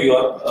whenever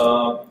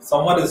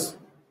someone is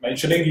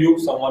mentioning you,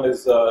 someone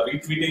is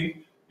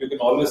retweeting, you can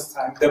always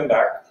thank them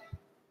back.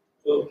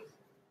 So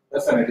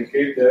that's an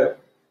etiquette there.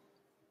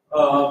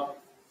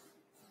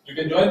 You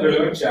can join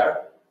relevant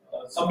chat.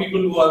 Some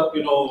people who are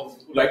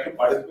who like to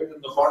participate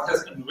in the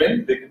contest and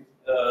win, they can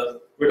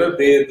Twitter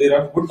they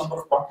run good number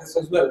of contests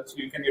as well. So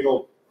you can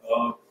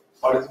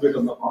participate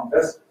in the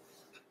contest,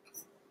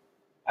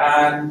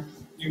 and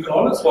you can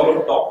always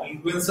follow top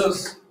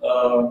influencers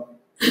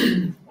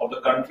of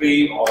the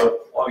country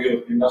or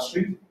your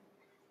industry,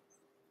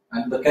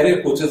 and the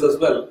career coaches as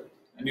well,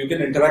 and you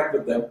can interact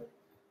with them.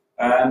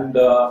 And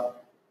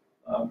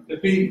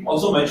let me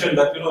also mention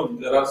that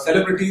there are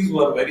celebrities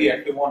who are very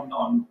active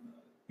on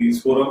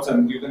these forums,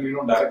 and you can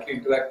directly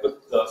interact with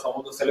some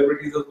of the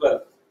celebrities as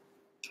well.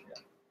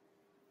 Yeah.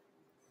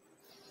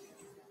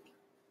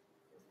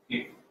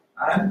 Okay.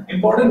 And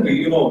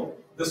importantly,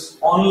 this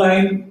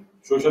online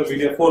social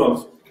media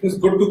forums, it is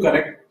good to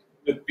connect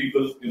with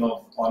people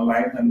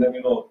online, and then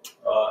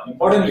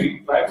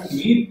importantly, try to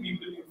meet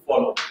people you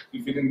follow.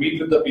 If you can meet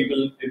with the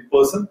people in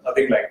person,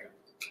 nothing like it.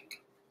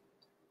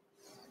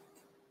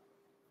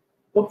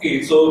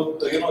 Okay, so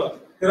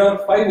there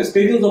are 5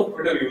 stages of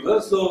Twitter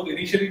users. So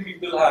initially,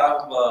 people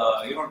have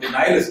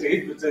denial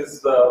stage, which is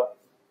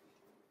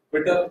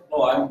Twitter.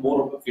 No, I'm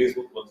more of a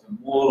Facebook person,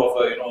 more of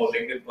a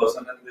LinkedIn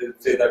person, and they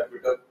say that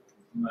Twitter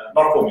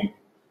not for me.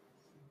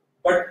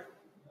 But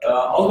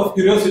out of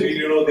curiosity,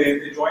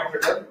 they join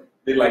Twitter,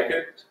 they like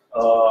it.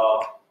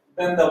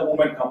 Then the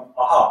moment comes,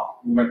 aha,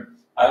 moment.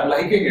 I am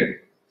liking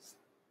it.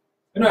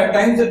 At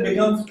times it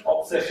becomes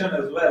obsession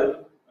as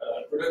well.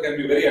 Twitter can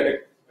be very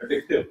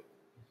addictive.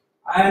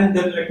 And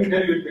then let me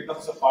tell you, it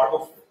becomes a part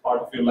of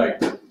your life.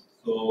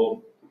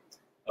 So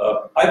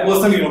I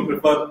personally,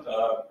 prefer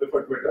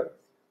Twitter.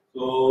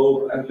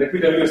 So, and let me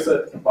tell you, it's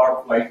a part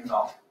of life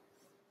now.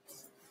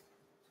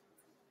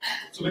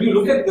 So when you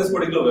look at this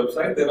particular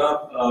website, there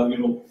are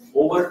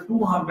over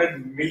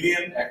 200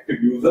 million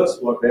active users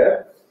who are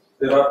there.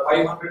 There are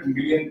 500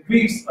 million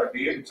tweets a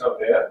day which are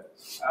there,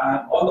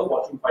 and all the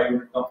Fortune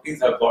 500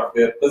 companies have got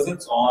their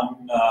presence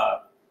on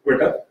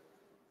Twitter.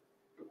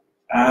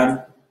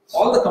 And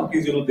all the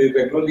companies, they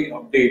regularly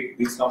update.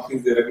 These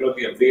companies, they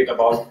regularly update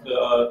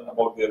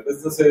about their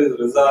businesses,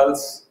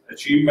 results,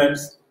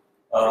 achievements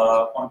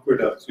on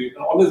Twitter. So you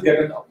can always get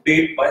an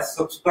update by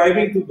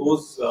subscribing to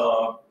those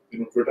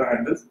Twitter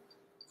handles.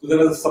 So there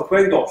is a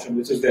subscribe option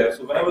which is there.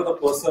 So whenever the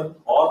person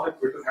or the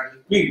Twitter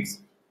handle tweets,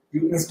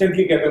 you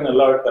instantly get an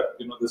alert that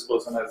this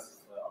person has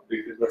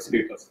updated their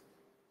status.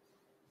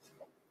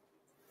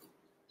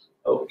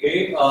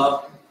 Okay.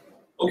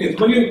 Okay,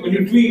 so when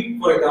you tweet,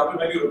 for example,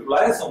 when you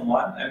reply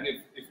someone, and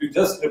if you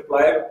just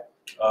reply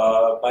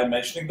by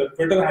mentioning the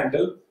Twitter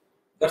handle,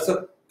 that's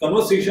a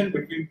conversation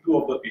between two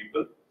of the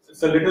people.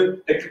 It's a little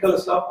technical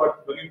stuff,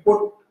 but when you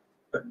put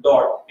a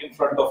dot in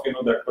front of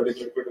that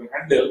particular Twitter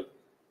handle,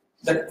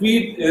 that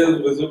tweet is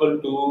visible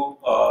to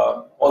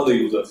all the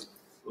users.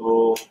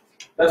 So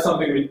that's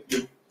something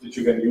which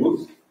you can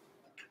use.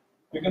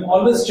 You can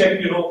always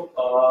check,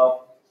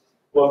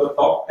 for the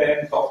top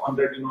 10, top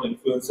 100,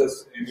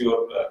 influencers in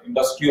your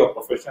industry or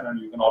profession, and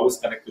you can always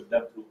connect with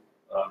them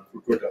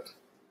through Twitter.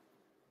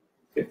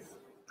 Okay.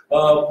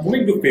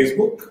 Moving to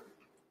Facebook.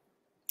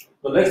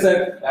 So let's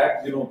add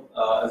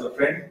as a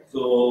friend.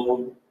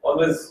 So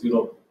always,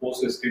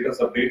 post a status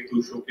update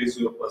to showcase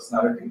your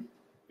personality.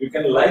 You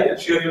can like and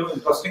share,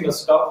 interesting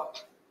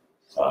stuff.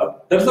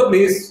 That's the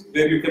place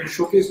where you can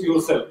showcase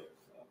yourself,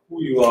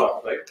 who you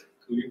are, right?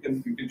 So you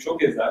can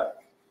showcase that.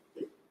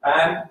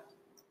 And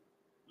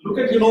look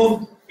at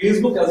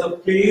Facebook as a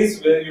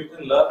place where you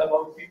can learn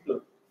about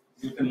people.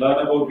 You can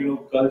learn about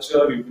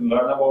culture. You can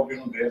learn about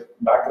their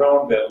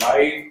background, their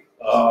life,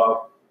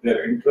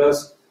 their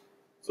interests.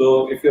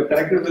 So if you're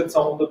connected with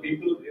some of the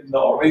people in the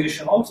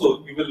organization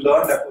also, you will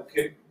learn that,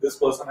 okay, this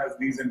person has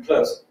these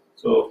interests.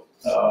 So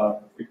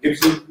it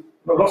gives you,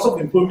 lots of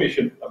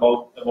information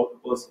about the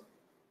person.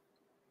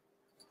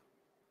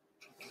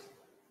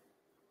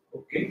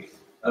 Okay.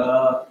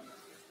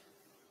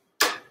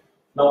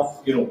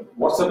 Now,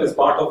 WhatsApp is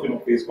part of,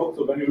 Facebook.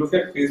 So when you look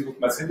at Facebook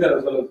Messenger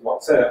as well as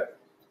WhatsApp,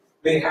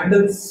 they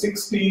handle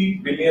 60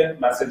 billion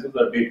messages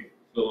a day.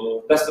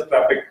 So that's the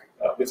traffic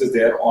which is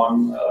there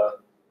on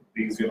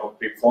these,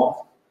 platforms.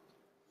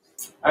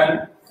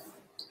 And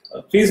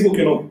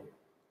Facebook,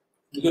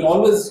 you can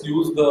always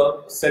use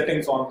the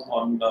settings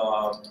on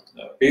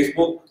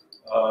Facebook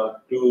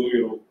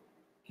to,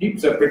 keep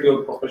separate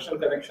your professional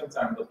connections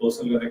and the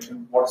personal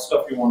connections. What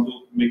stuff you want to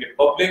make it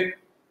public,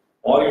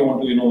 or you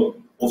want to,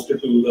 post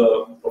it to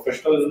the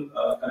professional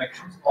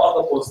connections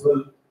or the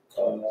personal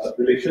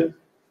relation.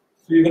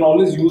 So you can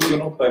always use,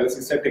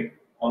 privacy setting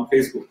on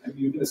Facebook, and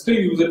you can still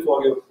use it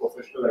for your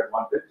professional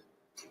advantage,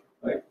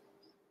 right?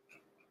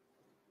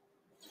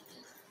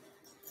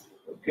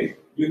 Okay,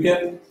 you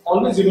can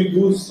always,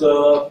 use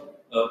a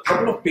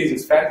couple of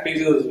pages, fan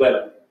pages as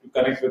well to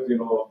connect with,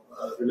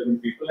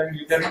 relevant people, and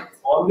you can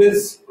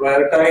always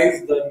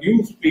prioritize the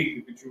news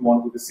feed which you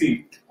want to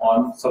receive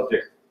on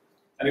subject.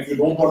 And if you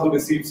don't want to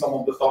receive some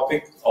of the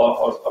topic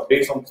or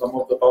updates on some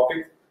of the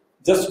topic,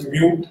 just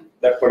mute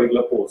that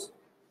particular post.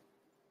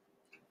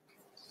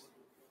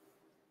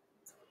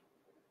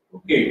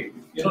 Okay,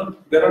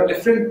 there are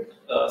different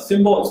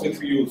symbols which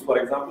we use. For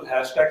example,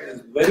 hashtag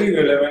is very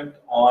relevant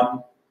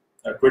on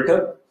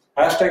Twitter.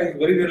 Hashtag is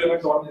very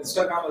relevant on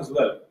Instagram as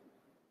well.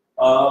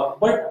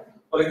 But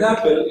for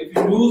example, if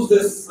you use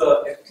this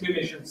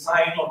exclamation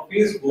sign on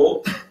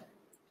Facebook,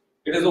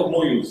 it is of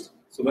no use.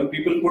 So when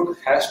people put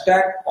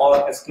hashtag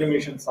or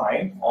exclamation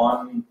sign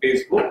on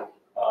Facebook,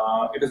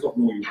 it is of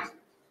no use,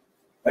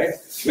 right?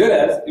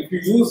 Whereas if you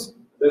use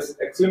this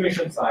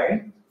exclamation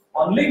sign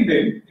on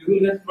LinkedIn, you will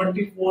get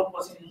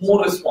 24%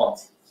 more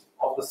response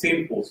of the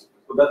same post.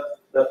 So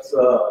that's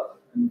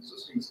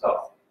interesting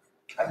stuff.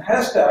 And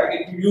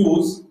hashtag, if you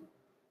use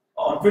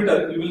on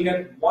Twitter, you will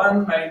get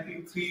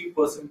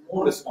 193%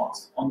 more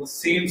response on the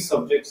same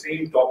subject,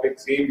 same topic,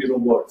 same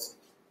words.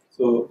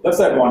 So that's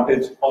the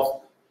advantage of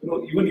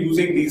even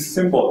using these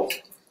symbols,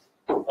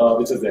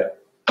 which is there.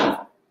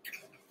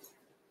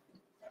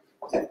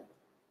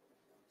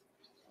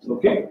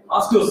 Okay,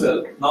 ask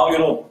yourself now.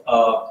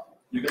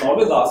 You can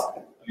always ask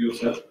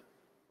yourself,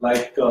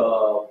 like,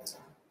 how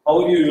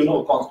are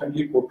you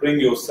constantly portraying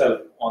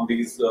yourself on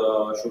these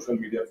social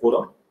media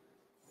forum,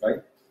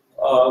 right?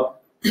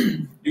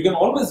 You can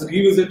always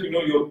revisit,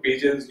 your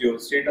pages, your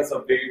status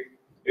update.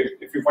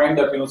 If you find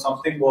that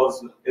something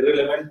was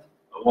irrelevant,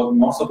 was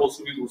not supposed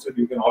to be posted,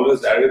 you can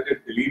always edit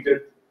it, delete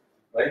it,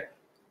 right?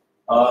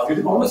 You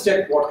can always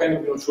check what kind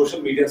of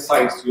social media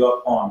sites you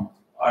are on,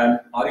 and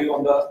are you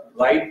on the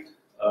right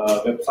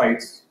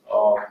websites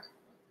of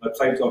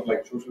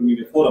like social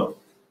media forum,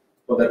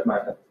 for that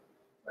matter,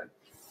 right?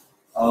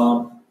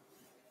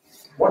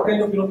 What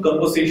kind of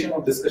conversation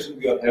or discussion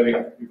you are having?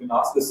 You can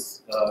ask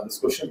this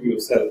question to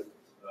yourself.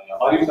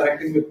 Are you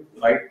connecting with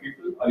right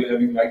people? Are you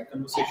having right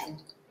conversation?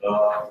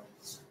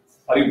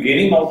 Are you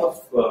gaining out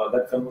of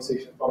that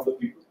conversation from the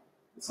people?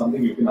 It's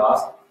something you can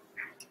ask.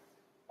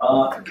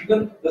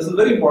 This is a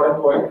very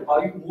important point.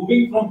 Are you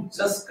moving from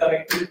just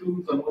connecting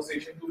to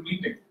conversation to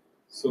meeting?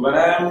 So when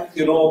I am,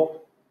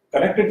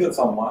 connected with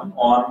someone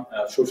on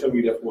a social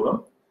media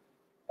forum,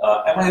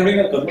 am I having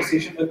a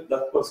conversation with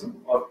that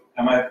person, or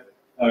am I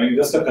having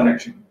just a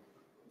connection?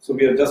 So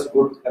we are just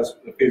good as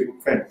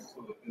Facebook friends.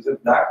 So is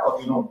it that,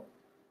 or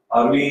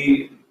are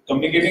we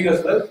communicating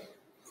as well?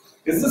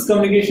 Is this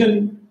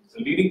communication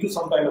leading to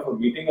some kind of a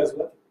meeting as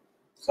well?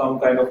 Some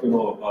kind of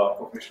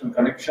professional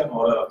connection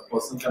or a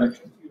personal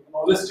connection? You can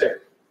always check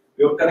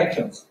your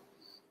connections.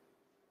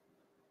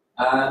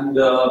 And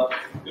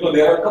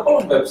there are a couple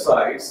of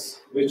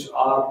websites which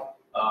are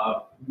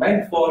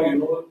meant for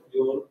your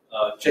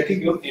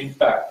checking your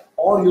impact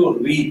or your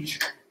reach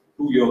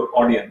to your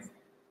audience.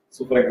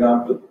 So for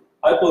example,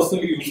 I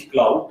personally use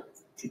Cloud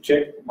to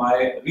check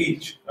my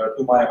reach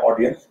to my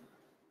audience.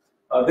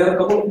 There are a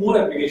couple of more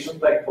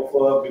applications like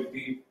Buffer, with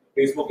the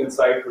Facebook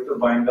Insight, Twitter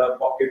Binder,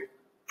 Pocket.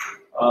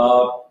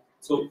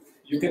 So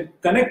you can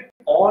connect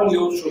all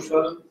your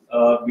social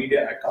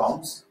media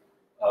accounts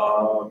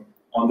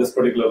on this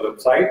particular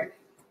website,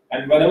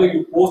 and whenever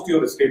you post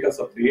your status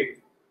update,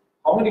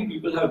 how many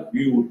people have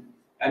viewed,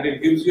 and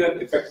it gives you an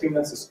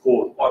effectiveness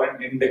score or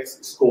an index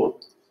score.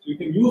 So you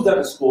can use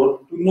that score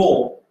to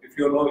know if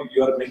you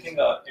are making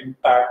an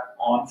impact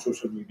on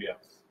social media.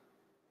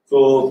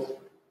 So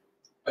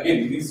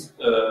again, these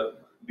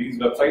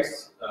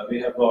websites they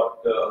have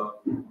got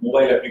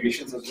mobile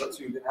applications as well,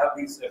 so you can have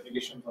these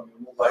applications on your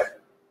mobile.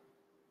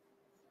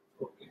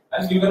 Okay,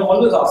 and you can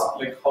always ask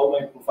like how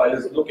my profile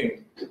is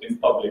looking in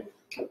public.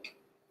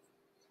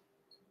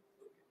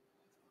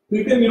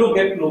 You can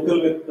get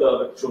local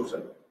with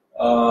social.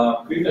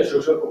 Create a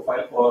social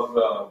profile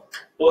for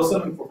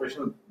personal and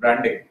professional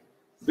branding.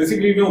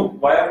 Basically, you know,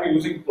 why are we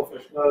using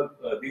professional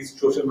these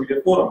social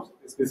media forums?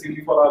 It's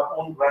basically for our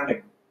own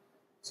branding.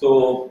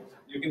 So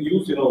you can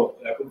use, you know,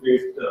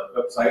 appropriate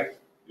website.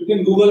 You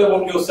can Google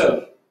about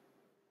yourself.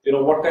 You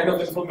know what kind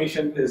of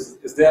information is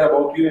there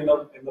about you in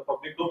the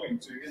public domain.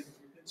 So you can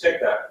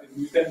check that.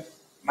 You can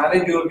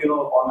manage your, you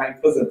know,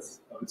 online presence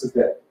which is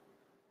there.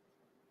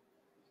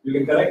 You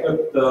can connect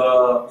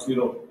with you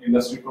know,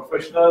 industry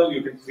professional.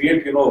 You can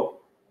create, you know,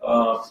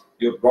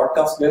 your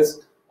broadcast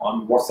list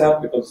on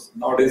WhatsApp, because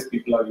nowadays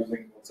people are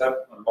using WhatsApp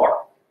a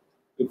lot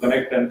to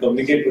connect and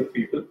communicate with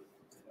people.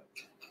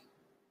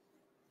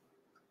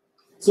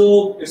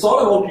 So it's all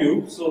about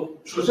you. So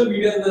social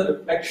media is a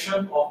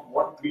reflection of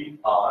what we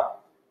are,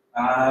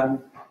 and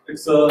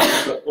it's a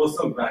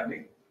personal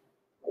branding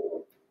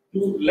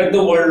to let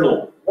the world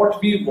know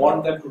what we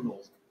want them to know.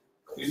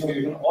 You know,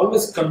 you can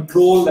always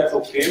control that.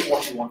 Okay,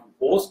 what you want to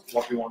post,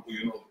 what you want to,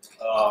 you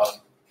know,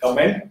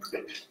 comment,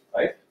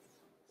 right?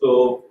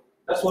 So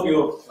that's for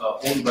your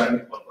own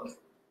branding purpose.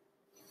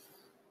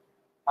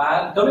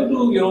 And coming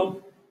to, you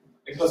know,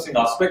 interesting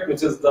aspect,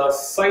 which is the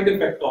side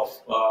effect of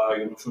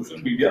you know, social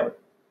media.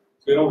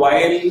 So, you know,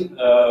 while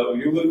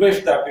you will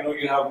wish that, you know,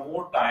 you have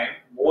more time,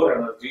 more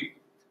energy,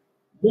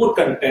 more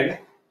content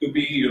to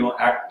be, you know,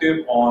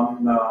 active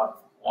on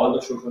all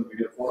the social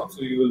media forums.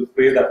 So you will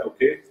pray that,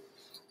 okay,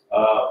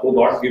 oh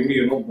God, give me,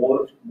 you know,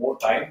 more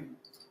time,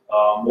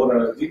 more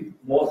energy,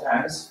 more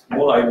hands,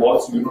 more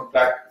eyeballs to, you know,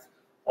 track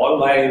all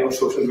my, you know,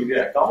 social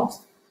media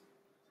accounts.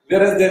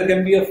 Whereas there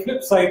can be a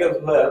flip side as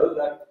well,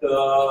 that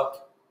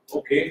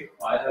okay,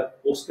 I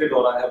have posted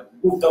or I have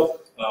moved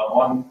up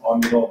on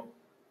you know,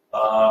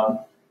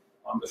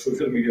 on the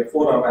social media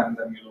forum, and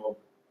then, you know,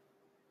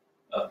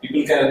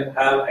 people can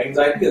have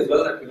anxiety as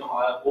well, that, you know,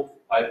 I hope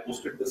I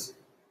posted this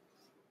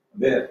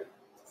there.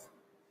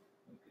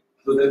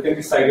 So there can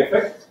be side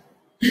effects.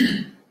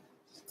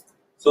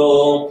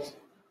 So,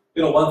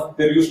 you know, once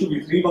there used to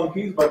be 3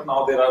 monkeys, but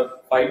now there are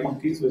 5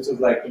 monkeys, which is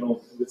like, you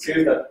know, which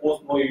says that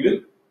post no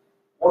evil,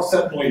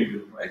 WhatsApp no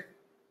evil, right?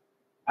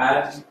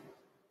 And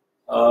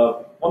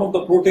one of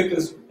the pro tips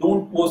is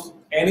don't post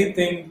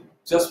anything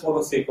just for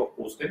the sake of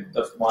posting.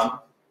 That's one.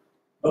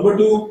 Number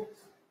 2,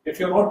 if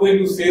you're not going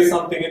to say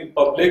something in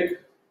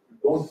public,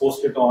 don't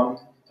post it on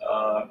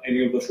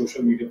any of the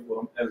social media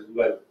forum as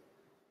well.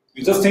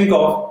 You just think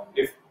of,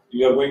 if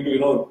you are going to, you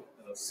know,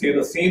 say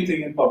the same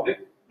thing in public,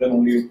 then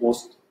only you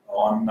post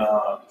on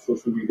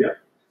social media.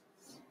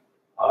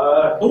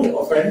 Don't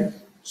offend.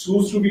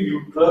 Choose to be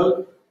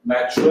neutral,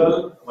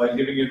 natural while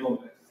giving, you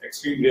know,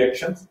 extreme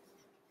reactions.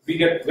 We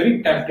get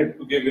very tempted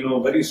to give, you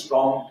know, very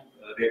strong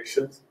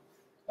reactions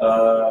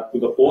to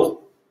the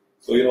post.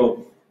 So, you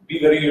know, be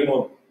very, you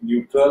know,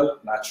 neutral,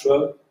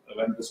 natural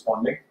when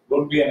responding.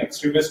 Don't be an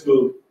extremist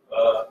to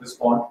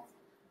respond.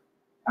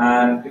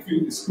 And if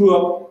you screw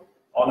up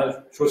on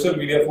a social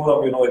media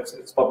forum, you know,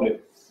 it's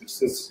public.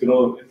 It's you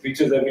know, it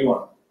reaches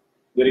everyone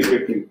very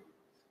quickly,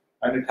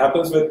 and it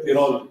happens with, you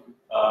know,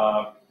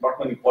 not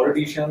many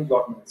politicians,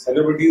 not many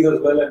celebrities as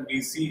well, and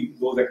we see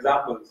those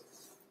examples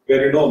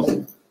where, you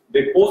know,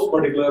 they post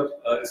particular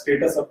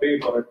status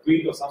update or a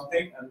tweet or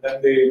something, and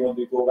then they, you know,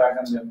 they go back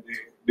and then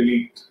they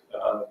delete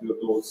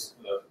those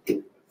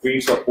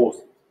tweets or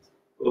posts.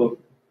 So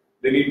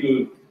they need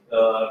to,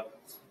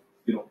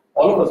 you know,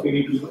 all of us, we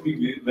need to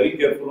be very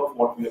careful of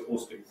what we are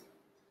posting.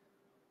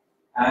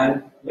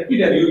 And let me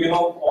tell you, you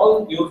know,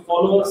 all your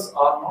followers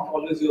are not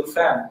always your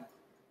fan,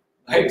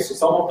 right? So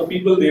some of the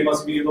people, they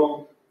must be, you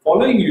know,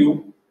 following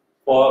you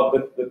for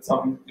with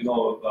some, you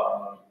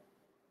know,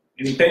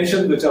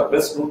 intentions which are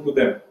best known to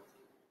them.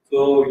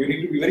 So you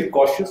need to be very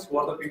cautious who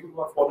are the people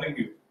who are following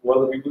you, who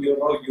are the people, you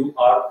know, you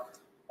are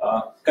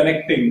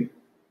connecting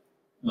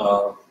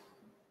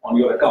on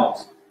your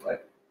accounts, right?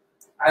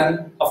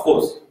 And of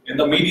course, in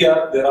the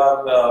media, there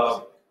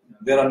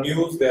are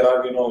news, there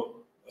are, you know,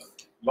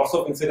 lots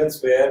of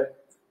incidents where,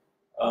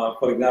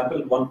 for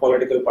example, one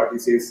political party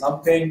says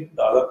something,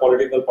 the other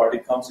political party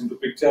comes into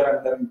picture,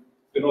 and then,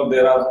 you know,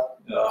 there are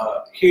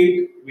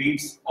hate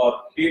tweets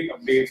or hate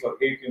updates or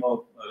hate, you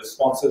know,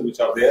 responses which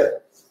are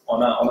there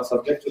on a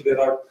subject. So there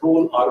are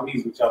troll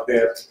armies which are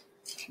there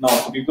now.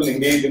 So people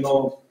engage, you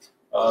know,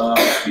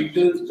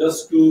 people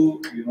just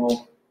to, you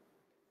know,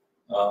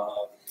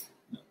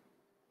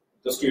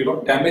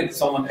 damage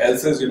someone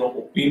else's, you know,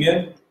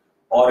 opinion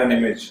or an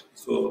image.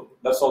 So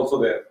that's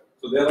also there.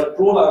 So there are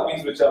troll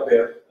armies which are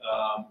there,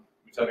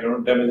 which are, you know,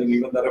 damaging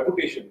even the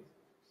reputation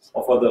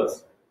of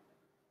others.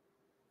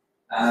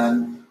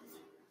 And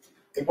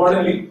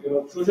importantly, you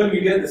know, social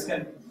media, this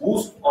can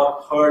boost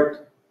or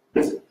hurt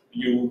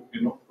you,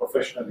 you know,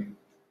 professionally.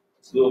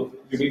 So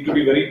you need to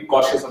be very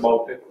cautious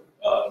about it.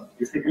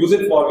 You should use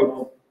it for, you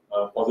know,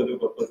 positive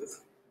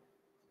purposes.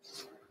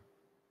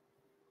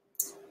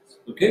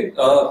 Okay,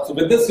 so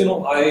with this, you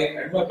know, I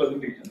end my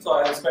presentation. So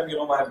I spent, you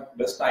know, my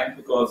best time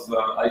because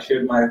I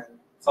shared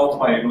some of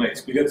my, you know,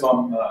 experience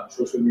on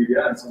social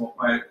media and some of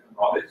my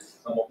knowledge,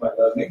 some of my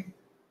learning.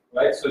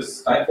 Right, so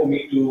it's time for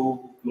me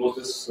to close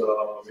this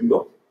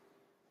window.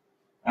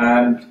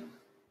 And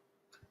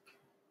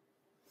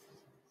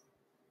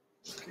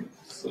okay,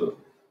 so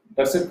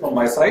that's it from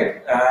my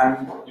side,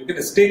 and you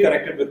can stay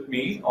connected with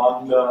me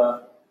on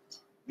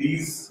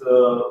these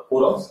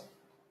forums.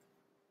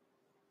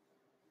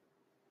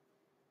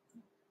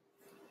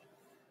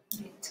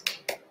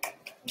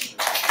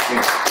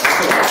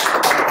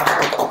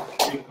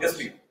 Yes,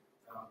 please.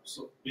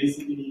 So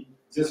basically,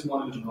 just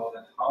wanted to know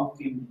that how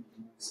can you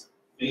use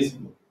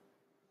Facebook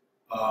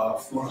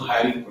for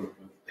hiring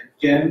purpose?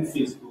 Can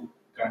Facebook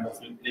kind of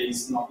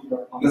replace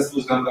Naukri.com? Let's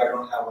suppose I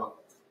don't have a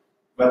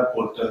web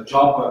portal,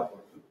 job web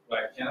portal,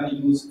 right? Can I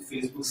use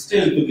Facebook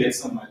still to get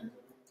some money?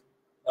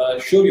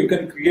 Sure, you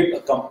can create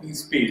a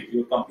company's page,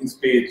 your company's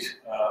page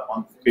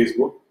on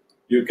Facebook.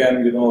 You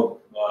can,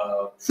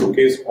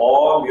 showcase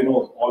all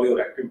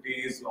your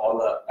activities, all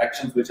the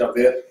actions which are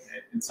there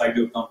inside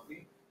your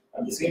company.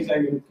 At the same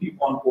time, you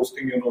keep on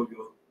posting, your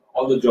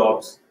all the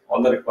jobs,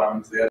 all the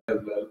requirements there as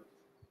well.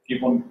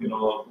 Keep on,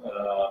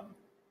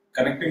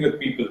 connecting with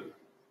people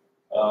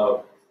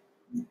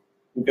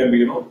who can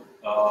be,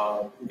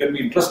 who can be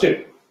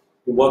interested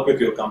to work with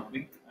your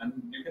company, and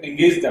you can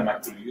engage them.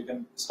 Actually, you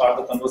can start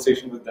the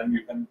conversation with them.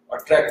 You can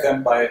attract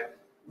them by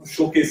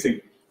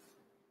showcasing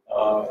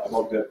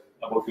about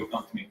your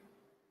company.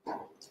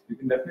 You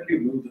can definitely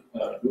do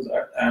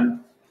that. And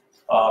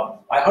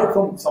I heard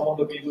from some of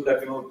the people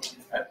that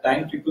at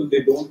times people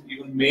they don't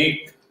even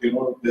make their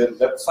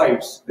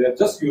websites. They are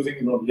just using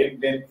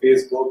LinkedIn,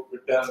 Facebook,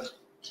 Twitter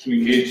to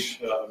engage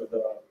with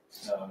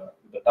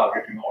the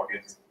target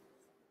audience.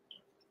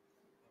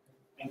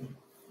 Thank you.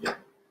 Yeah.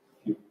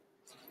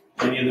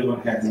 Any other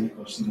one has any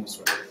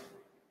questions?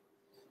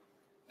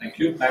 Thank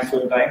you. Thanks for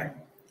your time.